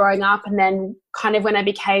had growing up, and then kind of when I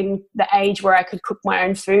became the age where I could cook my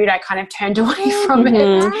own food, I kind of turned away from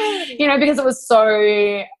it, you know, because it was so,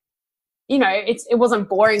 you know, it wasn't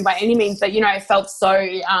boring by any means, but, you know, it felt so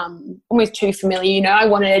almost too familiar. You know, I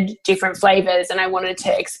wanted different flavors, and I wanted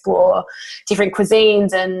to explore different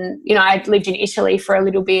cuisines, and, you know, I'd lived in Italy for a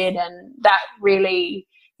little bit, and that really,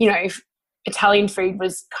 you know, Italian food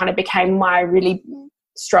was kind of became my really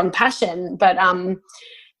strong passion. But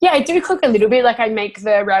I do cook a little bit. Like, I make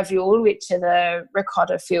the ravioli, which are the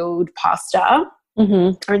ricotta filled pasta.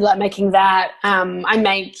 I really like making that. I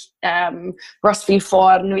make roast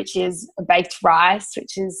forn, which is baked rice,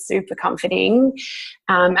 which is super comforting.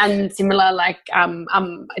 And similar, like,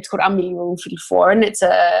 it's called amigo forn. It's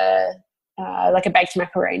like a baked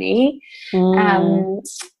macaroni.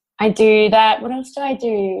 I do that. What else do I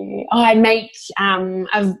do? Oh, I make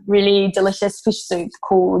a really delicious fish soup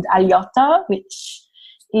called aliotta, which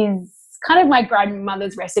is kind of my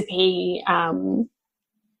grandmother's recipe,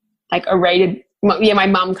 like my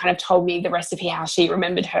mum kind of told me the recipe, how she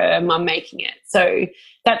remembered her mum making it. So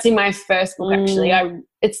that's in my first book, actually.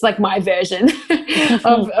 It's like my version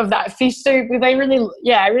of that fish soup. I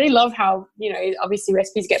really love how, you know, obviously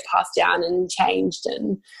recipes get passed down and changed,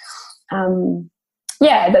 and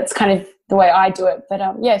that's kind of the way I do it. But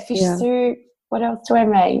fish soup. What else do I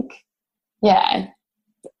make? Yeah.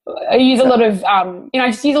 I use a lot of, I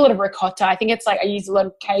just use a lot of ricotta. I think it's like I use a lot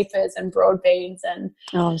of capers and broad beans and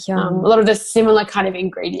a lot of the similar kind of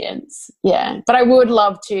ingredients. Yeah. But I would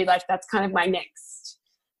love to, like, that's kind of my next,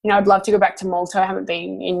 you know, I'd love to go back to Malta. I haven't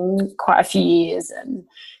been in quite a few years, and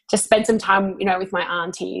just spend some time, you know, with my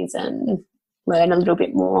aunties and learn a little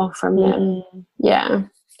bit more from them. Yeah.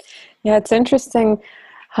 Yeah, it's interesting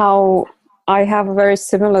how I have a very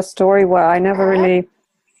similar story where I never really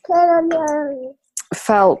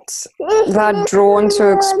felt that drawn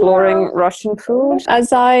to exploring Russian food.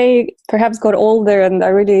 As I perhaps got older and I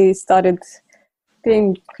really started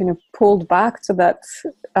being kind of pulled back to that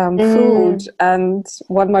food, and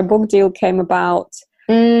when my book deal came about,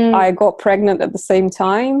 I got pregnant at the same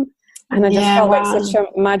time, and I just felt like such a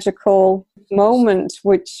magical moment,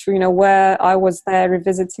 which, you know, where I was there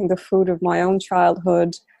revisiting the food of my own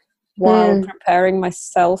childhood while preparing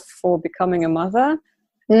myself for becoming a mother.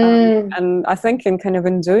 And I think in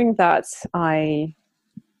doing that, I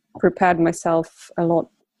prepared myself a lot.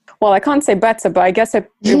 Well, I can't say better, but I guess it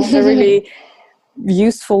was a really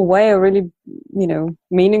useful way, a really, you know,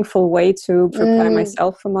 meaningful way to prepare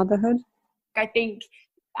myself for motherhood. I think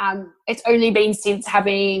it's only been since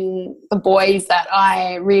having the boys that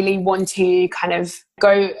I really want to kind of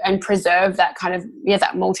go and preserve that kind of,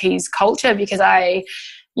 that Maltese culture, because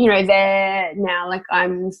you know, they're now, like,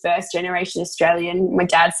 I'm first generation Australian, my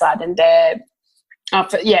dad's side, and they're, and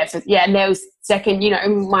they were second, you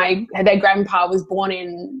know, their grandpa was born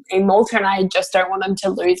in Malta, and I just don't want them to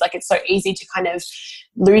lose, like, it's so easy to kind of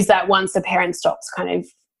lose that once the parent stops kind of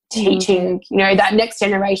teaching, you know, that next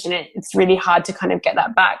generation. It's really hard to kind of get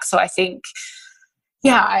that back. So I think,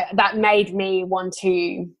 that made me want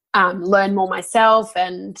to learn more myself,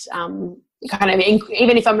 and kind of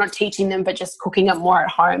even if I'm not teaching them, but just cooking it more at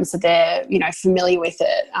home so they're, you know, familiar with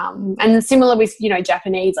it. And similar with, you know,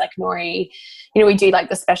 Japanese, like nori, you know, we do like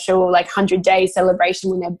the special like 100-day celebration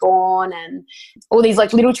when they're born and all these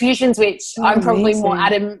like little traditions, which I'm probably more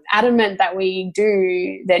adamant that we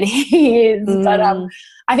do than he is. But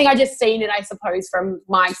I think I just seen it, I suppose, from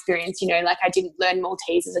my experience, you know, like I didn't learn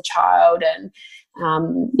Maltese as a child and,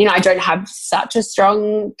 you know, I don't have such a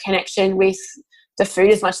strong connection with the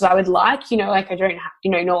food as much as I would like, you know, like I don't,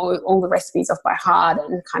 you know all the recipes off by heart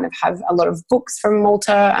and kind of have a lot of books from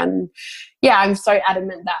Malta. And yeah, I'm so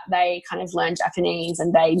adamant that they kind of learn Japanese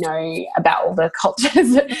and they know about all the cultures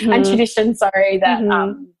and traditions,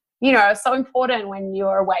 that, you know, are so important when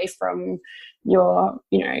you're away from your,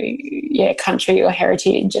 you know, country or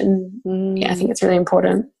heritage. And yeah, I think it's really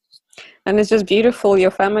important. And it's just beautiful.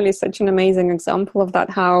 Your family is such an amazing example of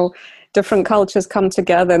that, how different cultures come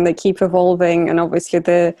together and they keep evolving. And obviously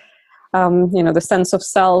the, you know, the sense of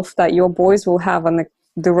self that your boys will have and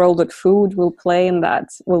the role that food will play in that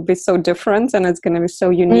will be so different and it's going to be so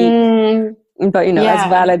unique. But, you know, as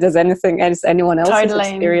valid as anything, as anyone else's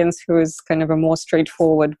experience who is kind of a more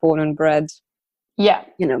straightforward, born and bred, you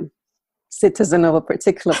know, citizen of a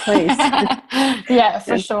particular place.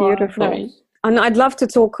 For sure. Beautiful. No. And I'd love to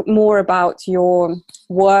talk more about your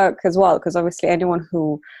work as well, because obviously anyone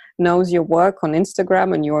who knows your work on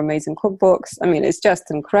Instagram and your amazing cookbooks, I mean, it's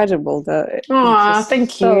just incredible. Oh,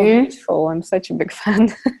 thank you. So beautiful. I'm such a big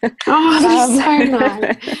fan. Oh,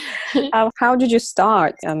 that's so nice. How did you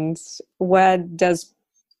start, and where does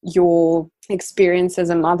your experience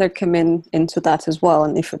as a mother come into that as well,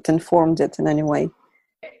 and if it informed it in any way?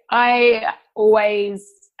 I always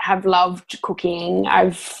have loved cooking.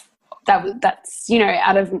 That's, you know,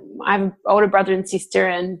 I have an older brother and sister,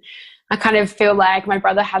 and I kind of feel like my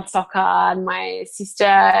brother had soccer and my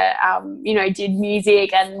sister, you know, did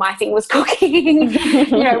music, and my thing was cooking.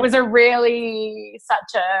 You know, it was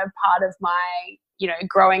such a part of my, you know,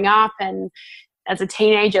 growing up. And as a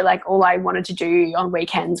teenager, like all I wanted to do on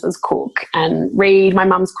weekends was cook and read my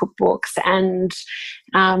mum's cookbooks. And,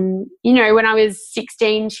 you know, when I was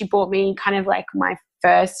 16, she bought me kind of like my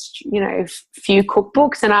first, you know, few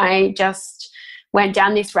cookbooks, and I just went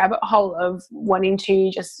down this rabbit hole of wanting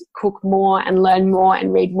to just cook more and learn more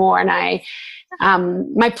and read more. And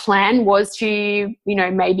my plan was to, you know,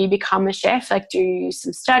 maybe become a chef, like do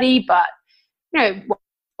some study, but, you know,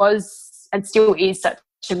 was and still is such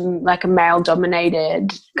like a male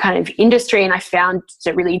dominated kind of industry, and I found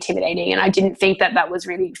it really intimidating, and I didn't think that was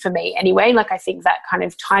really for me anyway. Like I think that kind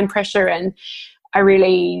of time pressure, and I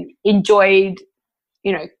really enjoyed,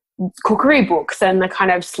 you know, cookery books and the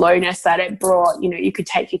kind of slowness that it brought. You know, you could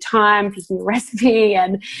take your time picking a recipe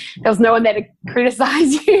and there was no one there to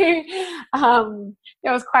criticize you.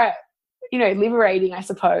 It was quite, you know, liberating, I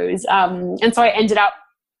suppose. And so I ended up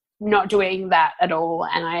not doing that at all,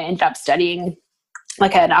 and I ended up studying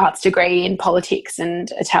like an arts degree in politics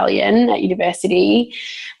and Italian at university.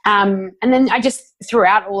 And then I just,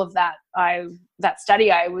 throughout all of that, that study,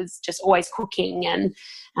 I was just always cooking. And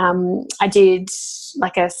I did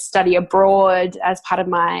like a study abroad as part of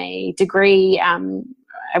my degree.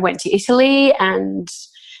 I went to Italy, and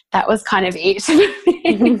that was kind of it.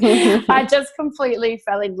 I just completely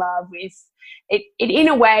fell in love with it. In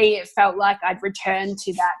a way, it felt like I'd returned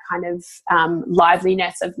to that kind of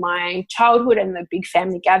liveliness of my childhood and the big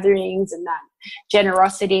family gatherings and that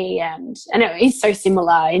generosity. And it is so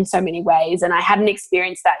similar in so many ways. And I hadn't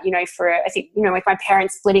experienced that, you know, I think, you know, with my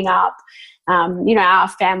parents splitting up, you know, our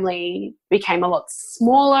family became a lot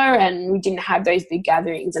smaller and we didn't have those big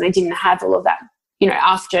gatherings, and I didn't have all of that, you know,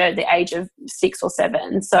 after the age of 6 or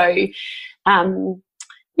 7. So,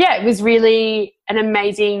 it was really an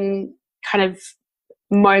amazing kind of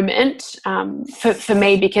moment for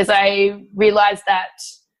me, because I realized that,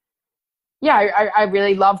 I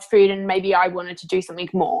really loved food and maybe I wanted to do something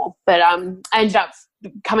more. But I ended up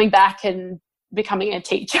coming back and becoming a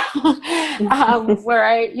teacher where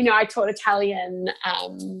I taught Italian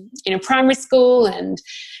in a primary school, and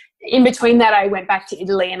in between that I went back to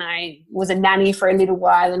Italy and I was a nanny for a little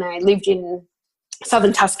while, and I lived in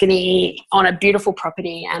southern Tuscany on a beautiful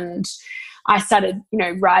property, and I started, you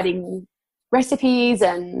know, writing recipes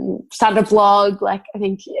and started a blog, like I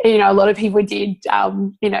think, you know, a lot of people did,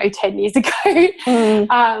 10 years ago.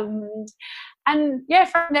 And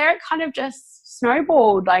from there it kind of just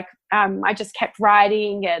snowballed. Like I just kept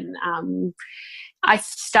writing, and I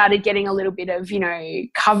started getting a little bit of, you know,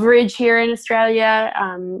 coverage here in Australia.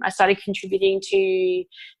 I started contributing to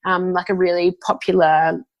like a really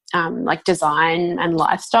popular like design and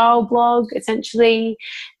lifestyle blog, essentially.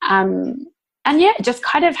 yeah, it just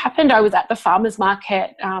kind of happened. I was at the farmer's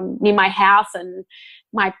market near my house, and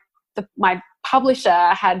my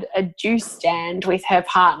publisher had a juice stand with her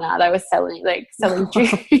partner. They were selling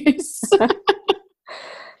juice.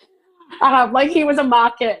 Like he was a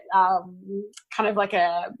market, kind of like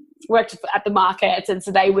worked at the market, and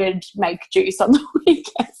so they would make juice on the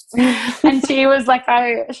weekends. And she was like,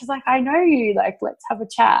 she's like, I know you, like, let's have a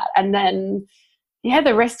chat. And then, yeah,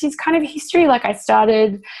 the rest is kind of history. Like I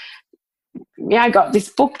got this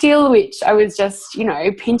book deal, which I was just,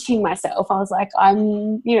 pinching myself. I was like,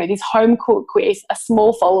 I'm, this home cook with a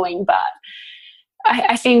small following, but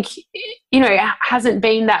I think, it hasn't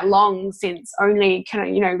been that long since only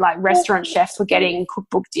kind of, like restaurant chefs were getting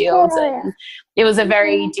cookbook deals, and it was a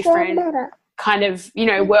very different kind of,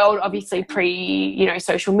 world, obviously pre,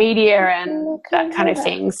 social media and that kind of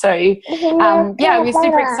thing. So, I was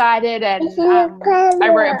super excited, and I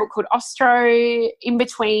wrote a book called Ostro in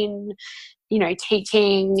between,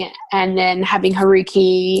 teaching and then having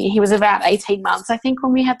Haruki. He was about 18 months, I think,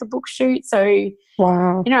 when we had the book shoot. So,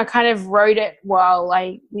 wow. I kind of wrote it while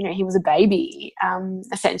he was a baby,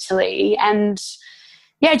 essentially. And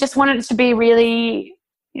I just wanted it to be really,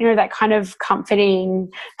 that kind of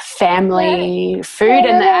comforting family food,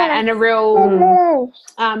 and a real,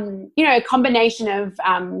 a combination of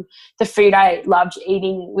the food I loved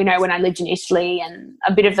eating, when I lived in Italy, and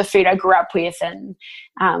a bit of the food I grew up with. And,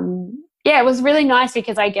 it was really nice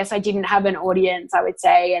because I guess I didn't have an audience, I would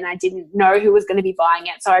say, and I didn't know who was going to be buying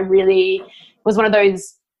it. So it was one of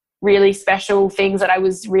those really special things that I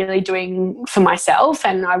was really doing for myself.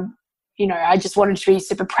 And I just wanted to be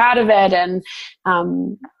super proud of it. And,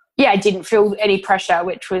 I didn't feel any pressure,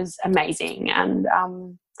 which was amazing. And,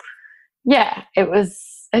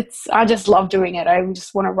 I just love doing it. I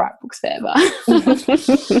just want to write books forever.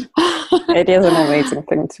 It is an amazing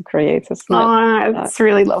thing to create, isn't it? It's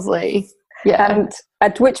really lovely. Yeah. And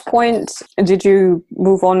at which point did you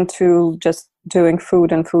move on to just doing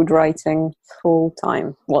food and food writing full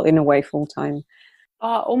time? Well, in a way, full time.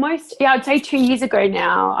 Almost, I'd say 2 years ago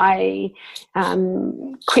now, I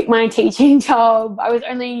quit my teaching job. I was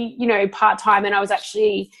only, part-time, and I was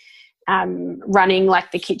actually running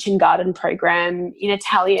like the kitchen garden program in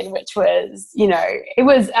Italian, which was, it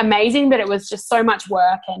was amazing, but it was just so much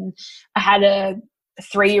work. And I had a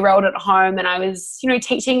 3-year-old at home, and I was,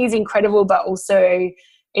 teaching is incredible, but also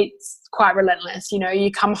it's quite relentless.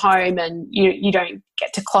 You come home and you don't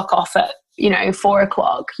get to clock off at 4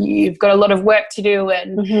 o'clock. You've got a lot of work to do,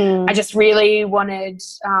 and I just really wanted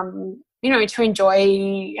to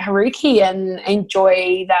enjoy Haruki and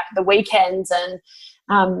enjoy the weekends. And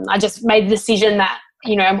I just made the decision that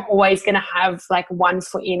I'm always going to have like one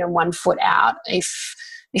foot in and one foot out if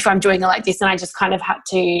I'm doing it like this. And I just kind of had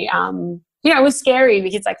to it was scary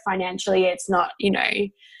because like financially it's not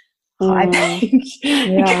high paying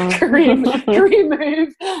career move,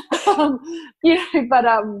 but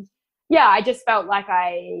I just felt like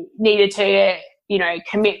I needed to,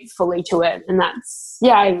 commit fully to it. And that's,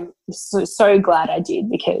 I'm so glad I did,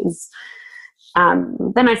 because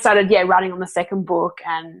then I started, writing on the second book,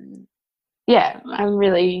 and I'm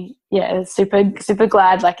really, super, super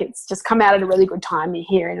glad. Like it's just come out at a really good time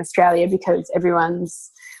here in Australia, because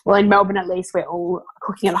everyone's, well, in Melbourne at least, we're all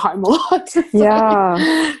cooking at home a lot. So.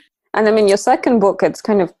 Yeah. And I mean, your second book, it's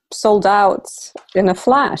kind of sold out in a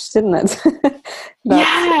flash, didn't it?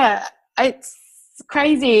 Yeah, it's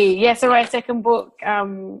crazy. Yeah, so my second book, A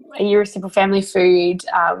Year of Simple Family Food,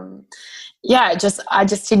 I just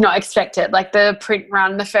did not expect it. Like the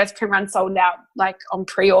first print run sold out like on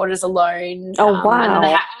pre-orders alone. Oh, wow.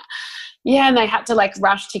 And they had to like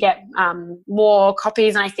rush to get more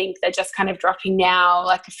copies. And I think they're just kind of dropping now,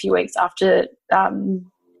 like a few weeks after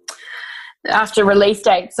release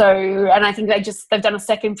date. So, and I think they've done a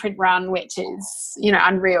second print run, which is,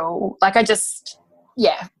 unreal. Like I just,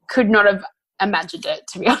 could not have imagined it,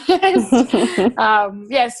 to be honest.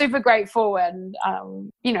 Super grateful. And,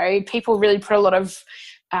 people really put a lot of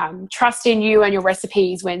trust in you and your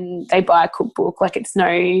recipes when they buy a cookbook. Like it's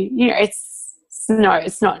not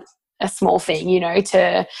a small thing,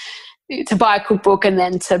 to buy a cookbook and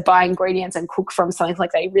then to buy ingredients and cook from something.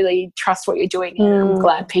 Like they really trust what you're doing. And I'm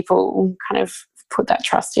glad people kind of put that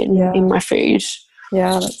trust in my food.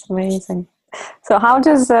 Yeah, that's amazing. So how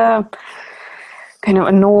does kind of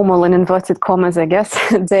a normal, in inverted commas, I guess,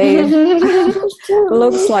 day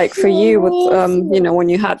looks like for you with, when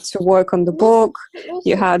you had to work on the book,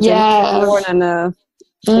 you had a newborn and a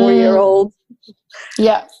 4-year-old.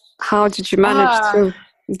 Yeah. How did you manage to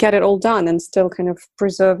get it all done and still kind of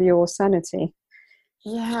preserve your sanity?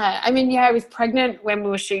 Yeah, I mean, I was pregnant when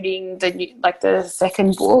we were shooting the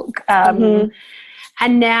second book,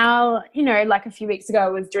 And now, you know, like a few weeks ago I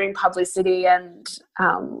was doing publicity, and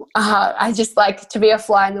I just like to be a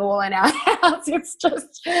fly in the wall in our house. It's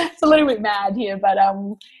a little bit mad here, but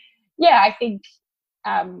yeah, I think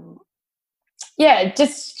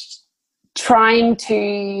just trying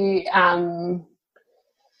to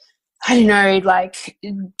I don't know, like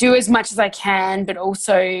do as much as I can, but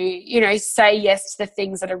also, you know, say yes to the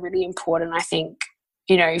things that are really important. I think,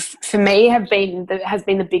 you know, for me has been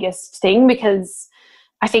the biggest thing, because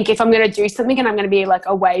I think if I'm going to do something and I'm going to be like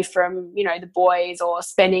away from, you know, the boys, or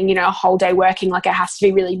spending, you know, a whole day working, like it has to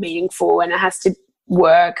be really meaningful, and it has to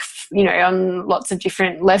work, you know, on lots of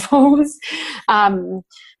different levels. But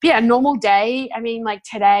yeah, a normal day. I mean, like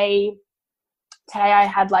today I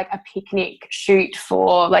had like a picnic shoot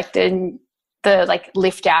for like the like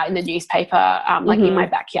lift out in the newspaper, like in my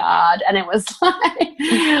backyard, and it was like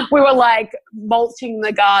we were like mulching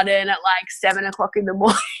the garden at like 7 o'clock in the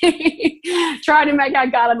morning, trying to make our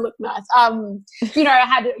garden look nice. You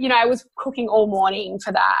know, I was cooking all morning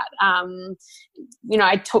for that. You know,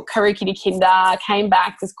 I took Haruki to kinder, came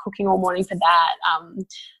back, was cooking all morning for that.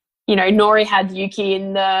 You know, Nori had Yuki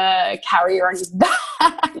in the carrier on his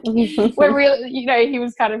back. We're really, you know, he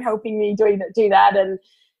was kind of helping me do that, and,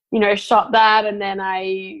 you know, shot that. And then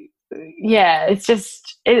it's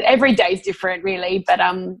just, every day's different really. But,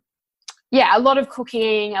 yeah, a lot of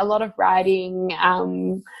cooking, a lot of writing.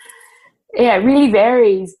 Yeah, it really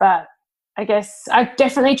varies. But I guess I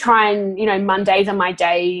definitely try and, you know, Mondays are my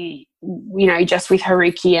day, you know, just with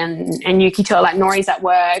Haruki and Yuki till like Nori's at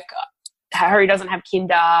work. Harry doesn't have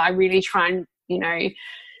kinder. I really try and, you know,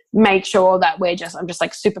 make sure that I'm just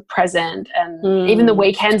like super present. And even the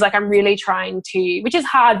weekends, like I'm really trying to, which is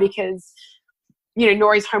hard because, you know,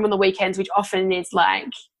 Nori's home on the weekends, which often is like,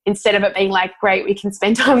 instead of it being like, great, we can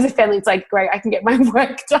spend time as a family, it's like, great, I can get my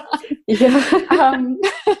work done. Yeah.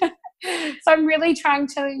 So I'm really trying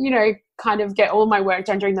to, you know, kind of get all my work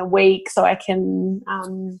done during the week so I can, I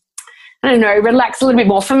don't know, relax a little bit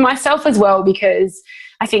more for myself as well, because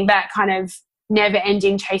I think that kind of never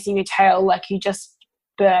ending chasing your tail, like you just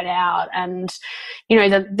burn out. And, you know,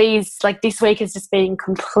 this week has just been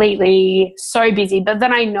completely so busy, but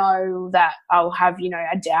then I know that I'll have, you know,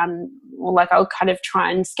 I'll kind of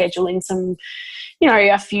try and schedule in some, you know,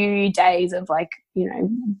 a few days of like, you know,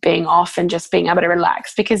 being off and just being able to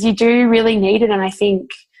relax, because you do really need it. And I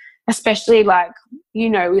think, especially like, you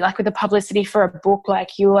know, like with the publicity for a book,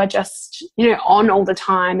 like you are just, you know, on all the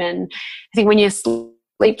time. And I think when you're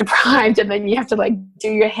sleep deprived and then you have to like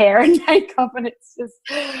do your hair and makeup, and it's just,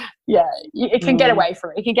 yeah, it can get away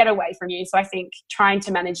from it. It can get away from you. So I think trying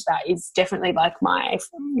to manage that is definitely like my,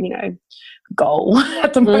 you know, goal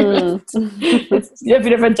at the moment. It's a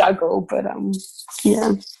bit of a juggle, but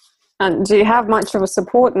yeah. And do you have much of a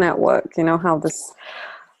support network? You know how this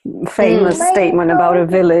famous statement about a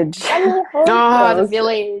village. The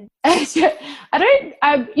village. I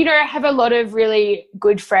have a lot of really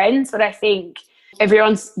good friends, but I think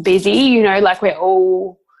everyone's busy, you know, like we're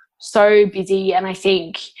all so busy. And I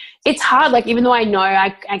think it's hard, like even though I know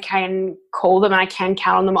I can call them and I can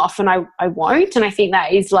count on them, often I won't. And I think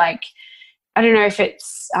that is like, I don't know if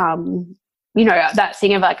it's, you know, that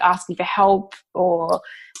thing of like asking for help, or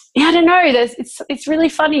yeah, I don't know. It's really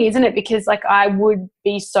funny, isn't it? Because like I would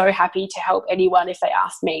be so happy to help anyone if they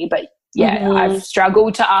asked me, but yeah, I've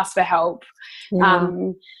struggled to ask for help.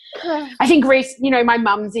 Yeah. I think you know, my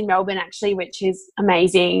mum's in Melbourne actually, which is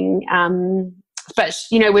amazing. But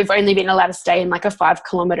you know, we've only been allowed to stay in like a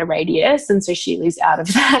 5-kilometre radius, and so she lives out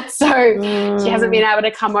of that. So she hasn't been able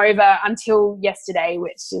to come over until yesterday,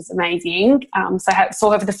 which is amazing. So I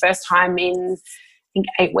saw her for the first time in, I think,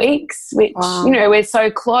 8 weeks, which, you know, we're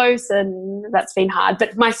so close, and that's been hard.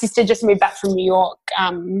 But my sister just moved back from New York,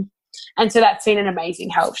 and so that's been an amazing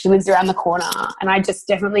help. She lives around the corner, and I just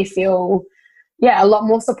definitely feel, yeah, a lot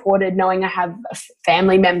more supported knowing I have a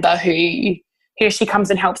family member who she comes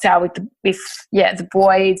and helps out with the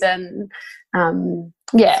boys, and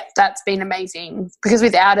yeah, that's been amazing, because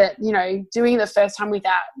without it, you know, doing it the first time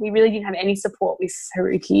without, we really didn't have any support with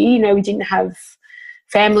Haruki. You know, we didn't have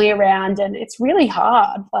family around, and it's really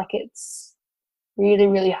hard. Like it's really,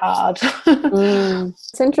 really hard.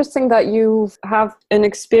 It's interesting that you have an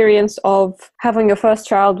experience of having your first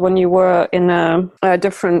child when you were in a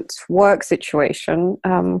different work situation,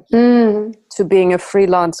 to being a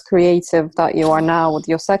freelance creative that you are now with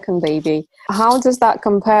your second baby. How does that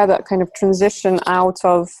compare, that kind of transition out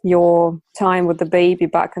of your time with the baby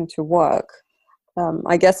back into work?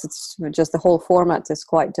 I guess it's just the whole format is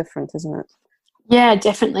quite different, isn't it? Yeah,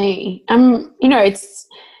 definitely. You know, it's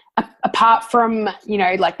apart from, you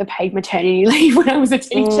know, like the paid maternity leave when I was a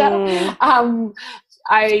teacher,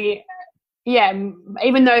 yeah,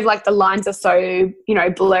 even though like the lines are so, you know,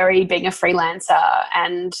 blurry being a freelancer,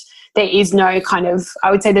 and there is no kind of,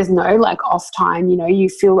 I would say there's no like off time, you know, you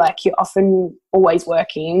feel like you're often always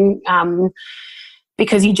working,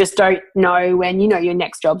 because you just don't know when, you know, your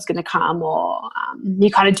next job's going to come, or you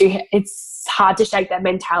kind of do, it's hard to shake that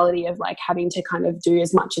mentality of like having to kind of do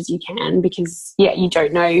as much as you can, because yeah, you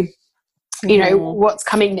don't know, you know, what's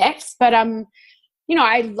coming next. But you know,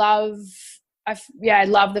 I love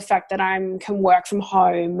the fact that I can work from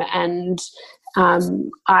home, and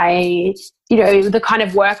I, you know, the kind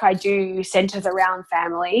of work I do centers around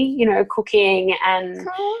family, you know, cooking and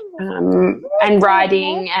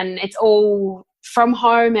writing, and it's all from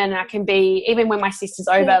home. And I can be, even when my sister's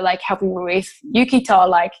over, like helping me with Yukito,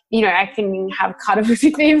 like, you know, I can have cuddles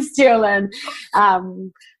with him still. And I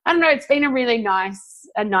don't know, it's been a really nice,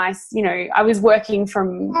 you know, I was working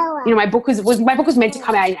from, you know, my book was meant to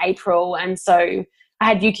come out in April, and so I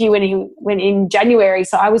had Yuki when he went in January,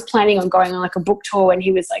 so I was planning on going on like a book tour when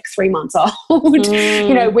he was like 3 months old,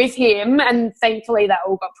 you know, with him, and thankfully that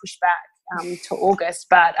all got pushed back to August.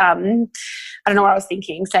 But I don't know what I was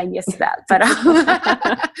thinking saying yes to that, but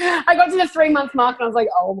I got to the 3 month mark and I was like,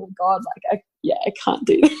 oh my God, like I can't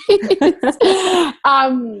do this.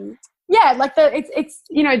 Yeah, like it's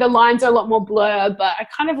you know, the lines are a lot more blur, but I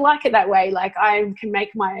kind of like it that way. Like I can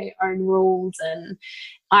make my own rules, and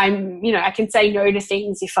I'm, you know, I can say no to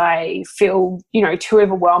things if I feel, you know, too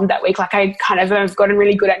overwhelmed that week. Like I kind of have gotten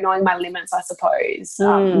really good at knowing my limits, I suppose.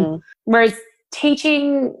 Whereas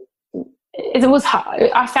teaching, it was hard.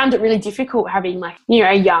 I found it really difficult having, like, you know,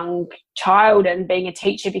 a young child and being a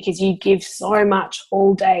teacher, because you give so much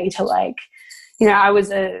all day to, like, you know, I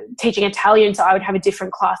was teaching Italian, so I would have a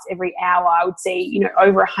different class every hour. I would see, you know,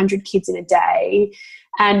 over 100 kids in a day,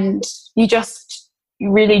 and you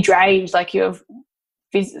really drained, like you're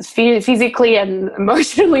physically and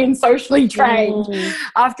emotionally and socially drained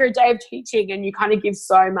after a day of teaching, and you kind of give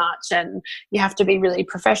so much, and you have to be really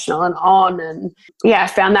professional and on. And yeah, I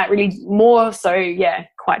found that really more so, yeah,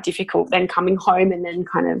 quite difficult than coming home and then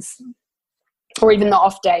kind of, or even the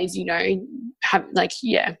off days, you know, have like,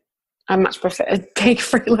 yeah. I much prefer being a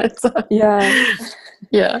freelancer. Yeah.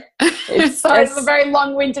 Yeah. It's a very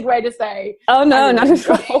long-winded way to say. Oh, no, not at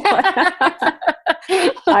all.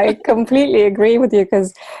 I completely agree with you,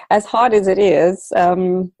 because as hard as it is,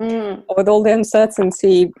 with all the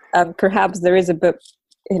uncertainty, perhaps there is a bit,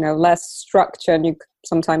 you know, less structure, and you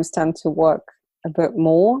sometimes tend to work a bit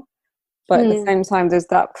more. But at the same time, there's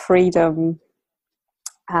that freedom,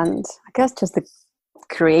 and I guess just the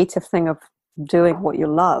creative thing of doing what you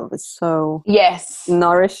love is so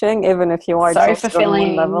nourishing, even if you are so just fulfilling on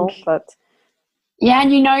one level. But yeah,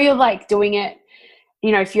 and you know, you're like doing it,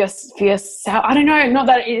 you know, for yourself. I don't know, not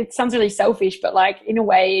that it sounds really selfish, but like in a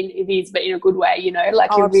way it is, but in a good way, you know,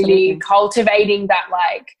 like you're really cultivating that,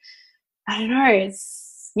 like, I don't know,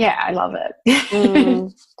 it's, yeah, I love it.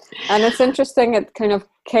 And it's interesting, it kind of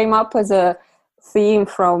came up as a theme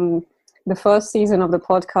from the first season of the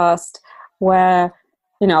podcast, where,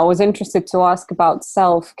 you know, I was interested to ask about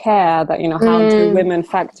self-care, that, you know, how do women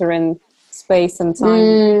factor in space and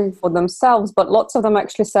time for themselves? But lots of them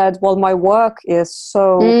actually said, well, my work is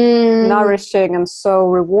so nourishing and so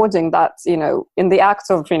rewarding that, you know, in the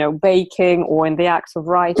act of, you know, baking or in the act of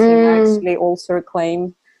writing, I actually also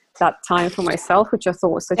reclaim that time for myself, which I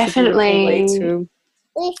thought was such a beautiful way to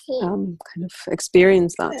kind of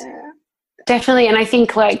experience that. Definitely. And I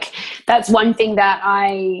think, like, that's one thing that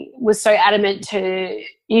I was so adamant to,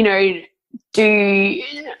 you know,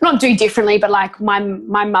 not do differently, but like my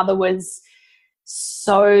mother was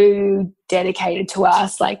so dedicated to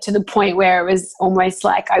us, like to the point where it was almost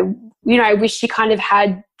like I wish she kind of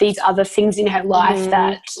had these other things in her life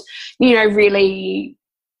that, you know, really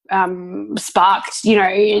sparked, you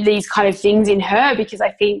know, these kind of things in her, because I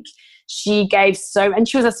think she gave so, and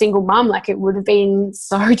she was a single mum, like it would have been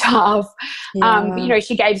so tough. But, you know,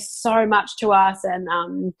 she gave so much to us,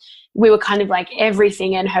 and we were kind of like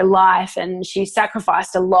everything in her life, and she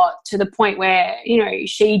sacrificed a lot to the point where, you know,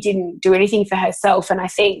 she didn't do anything for herself. And I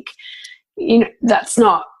think, you know, that's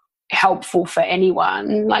not helpful for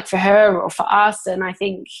anyone, like for her or for us. And I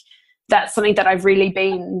think that's something that I've really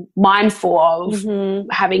been mindful of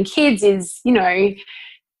having kids is, you know,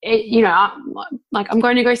 like I'm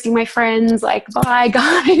going to go see my friends, like, bye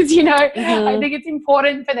guys, you know. I think it's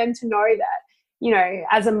important for them to know that, you know,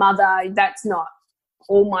 as a mother, that's not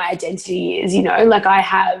all my identity is, you know, like I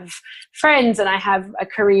have friends and I have a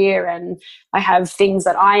career and I have things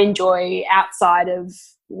that I enjoy outside of,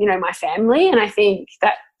 you know, my family. And I think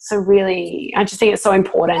that's I just think it's so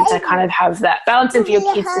important to kind of have that balance, and for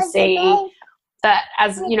your kids to see that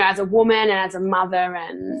as, you know, as a woman and as a mother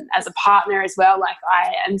and as a partner as well, like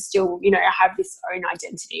I am still, you know, I have this own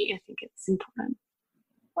identity. I think it's important.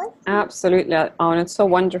 Absolutely. Oh, and it's so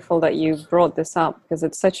wonderful that you brought this up, because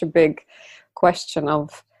it's such a big question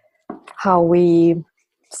of how we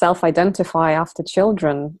self-identify after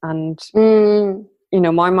children. And you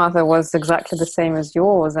know, my mother was exactly the same as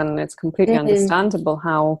yours, and it's completely understandable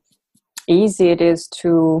how easy it is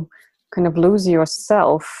to kind of lose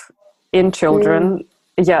yourself in children,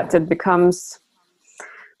 yet it becomes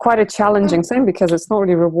quite a challenging thing, because it's not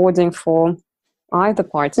really rewarding for either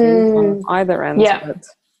party on either end. But,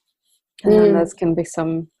 and then there can be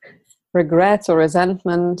some regret or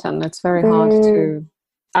resentment, and it's very hard to,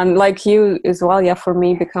 and like you as well, for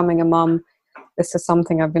me, becoming a mum, this is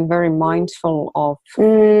something I've been very mindful of.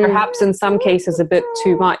 Perhaps in some cases a bit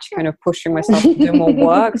too much, kind of pushing myself to do more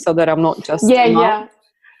work so that I'm not just a mum.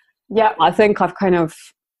 I think I've kind of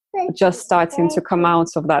just starting to come out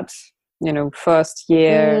of that, you know, first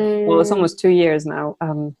year, well, it's almost 2 years now,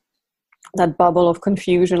 that bubble of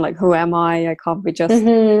confusion, like, who am I can't be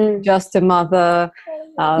just a mother.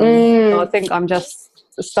 So I think I'm just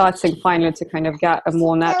starting finally to kind of get a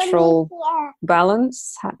more natural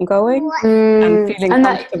balance going and feeling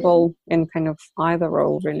comfortable in kind of either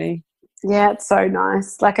role, really. Yeah, it's so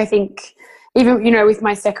nice. Like, I think even, you know, with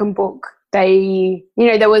my second book, they, you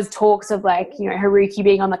know, there was talks of, like, you know, Haruki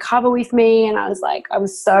being on the cover with me, and I was like, I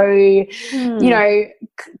was so, you know,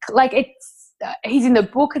 like, it's, he's in the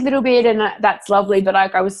book a little bit, and that's lovely, but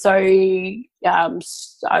like I was so, you know,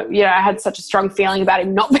 I had such a strong feeling about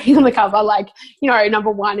him not being on the cover. Like, you know,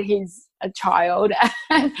 number one, he's a child,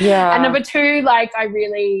 and number two, like, I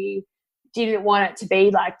really didn't want it to be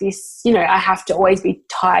like this, you know, I have to always be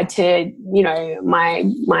tied to, you know,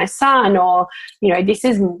 my son, or, you know, this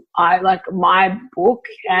is like my book,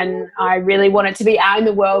 and I really want it to be out in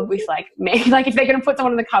the world with, like, me. Like, if they're going to put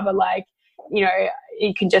someone on the cover, like, you know,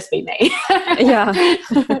 it can just be me.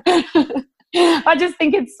 I just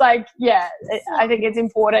think it's like, I think it's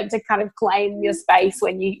important to kind of claim your space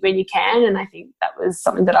when you can, and I think that was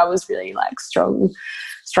something that I was really, like, strong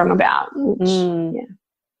about. Which,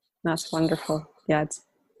 that's wonderful. Yeah, it's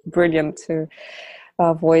brilliant to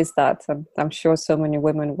voice that. I'm sure so many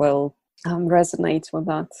women will resonate with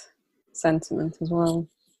that sentiment as well.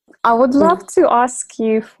 I would love to ask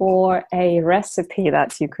you for a recipe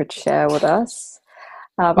that you could share with us.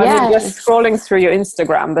 I mean, just scrolling through your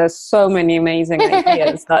Instagram, there's so many amazing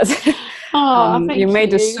ideas. That you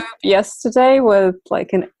made a soup yesterday with,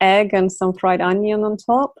 like, an egg and some fried onion on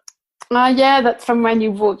top. That's from my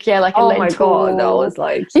new book. Like a lentil. Oh my God, I was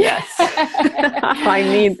like, yes, I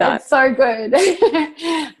need that. It's so good.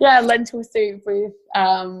 Lentil soup with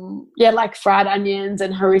like fried onions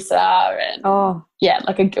and harissa, and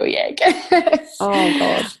like a gooey egg. Oh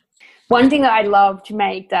God. One thing that I love to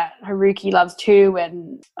make that Haruki loves too,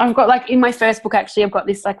 and I've got, like, in my first book, actually, I've got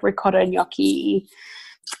this, like, ricotta gnocchi,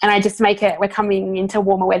 and I just make it. We're coming into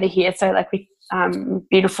warmer weather here, so, like, with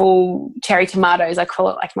beautiful cherry tomatoes, I call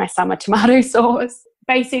it, like, my summer tomato sauce.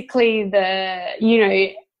 Basically,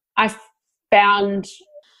 I found,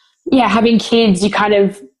 having kids,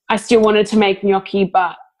 I still wanted to make gnocchi,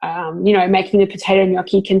 but making the potato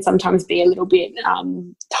gnocchi can sometimes be a little bit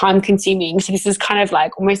time consuming. So this is kind of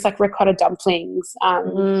like almost like ricotta dumplings.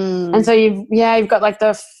 And so you've got, like,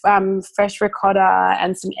 the fresh ricotta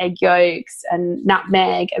and some egg yolks and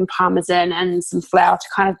nutmeg and parmesan and some flour to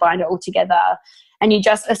kind of bind it all together. And you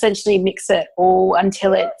just essentially mix it all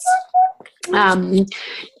until it's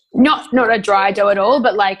not a dry dough at all,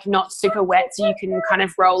 but, like, not super wet, so you can kind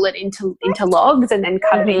of roll it into logs and then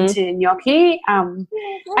cut it into gnocchi. And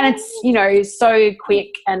it's, you know, so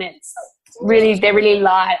quick, and it's they're really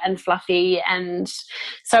light and fluffy. And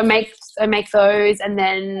so I make those, and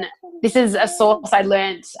then this is a sauce I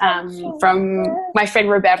learnt from my friend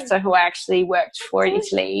Roberta, who I actually worked for in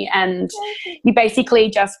Italy. And you basically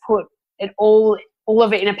just put it all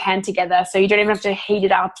of it in a pan together, so you don't even have to heat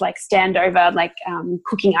it up, like, stand over, like,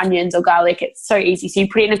 cooking onions or garlic. It's so easy. So you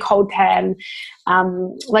put it in a cold pan,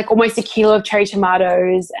 like almost a kilo of cherry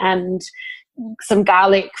tomatoes and some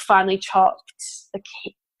garlic finely chopped,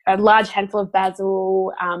 a large handful of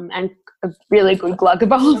basil, and a really good glug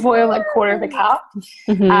of olive oil, like quarter of a cup,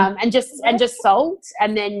 and just salt,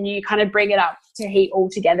 and then you kind of bring it up to heat all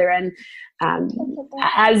together. And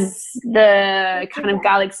as the kind of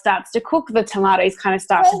garlic starts to cook, the tomatoes kind of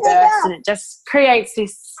start to burst, and it just creates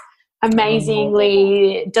this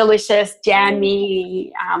amazingly delicious,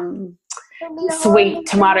 jammy, sweet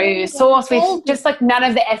tomato sauce with just like none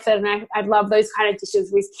of the effort. And I love those kind of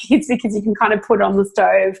dishes with kids because you can kind of put it on the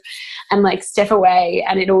stove and like step away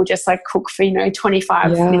and it'll just like cook for,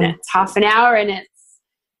 25 minutes, half an hour. And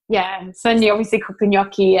it's, so then you obviously cook the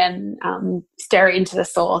gnocchi and stir it into the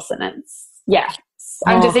sauce and it's,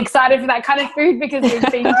 I'm just excited for that kind of food because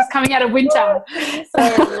we've been just coming out of winter.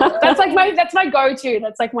 So that's my go-to.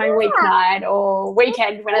 That's like my weeknight or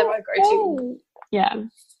weekend, whenever I go to. Yeah.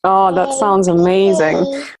 Oh, that sounds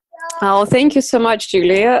amazing. Oh, thank you so much,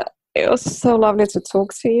 Julia. It was so lovely to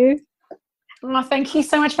talk to you. Oh, thank you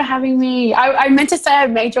so much for having me. I meant to say I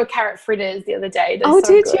made your carrot fritters the other day. They're so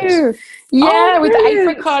did good. you? Yeah, with the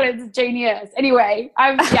apricot, it's genius. Anyway,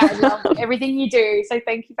 I love everything you do. So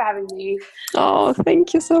thank you for having me. Oh,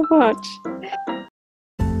 thank you so much.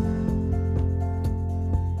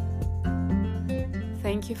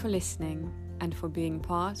 Thank you for listening and for being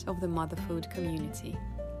part of the Mother Food community.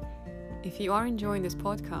 If you are enjoying this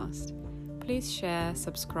podcast, please share,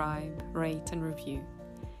 subscribe, rate and review.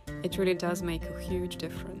 It really does make a huge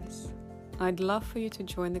difference. I'd love for you to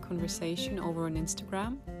join the conversation over on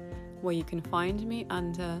Instagram, where you can find me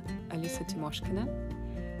under Alyssa Timoshkina,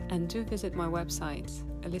 and do visit my website,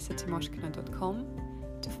 alysatimoshkina.com,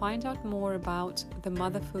 to find out more about the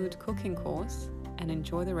Mother Food cooking course and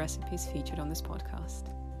enjoy the recipes featured on this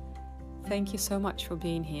podcast. Thank you so much for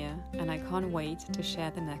being here, and I can't wait to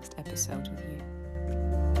share the next episode with you.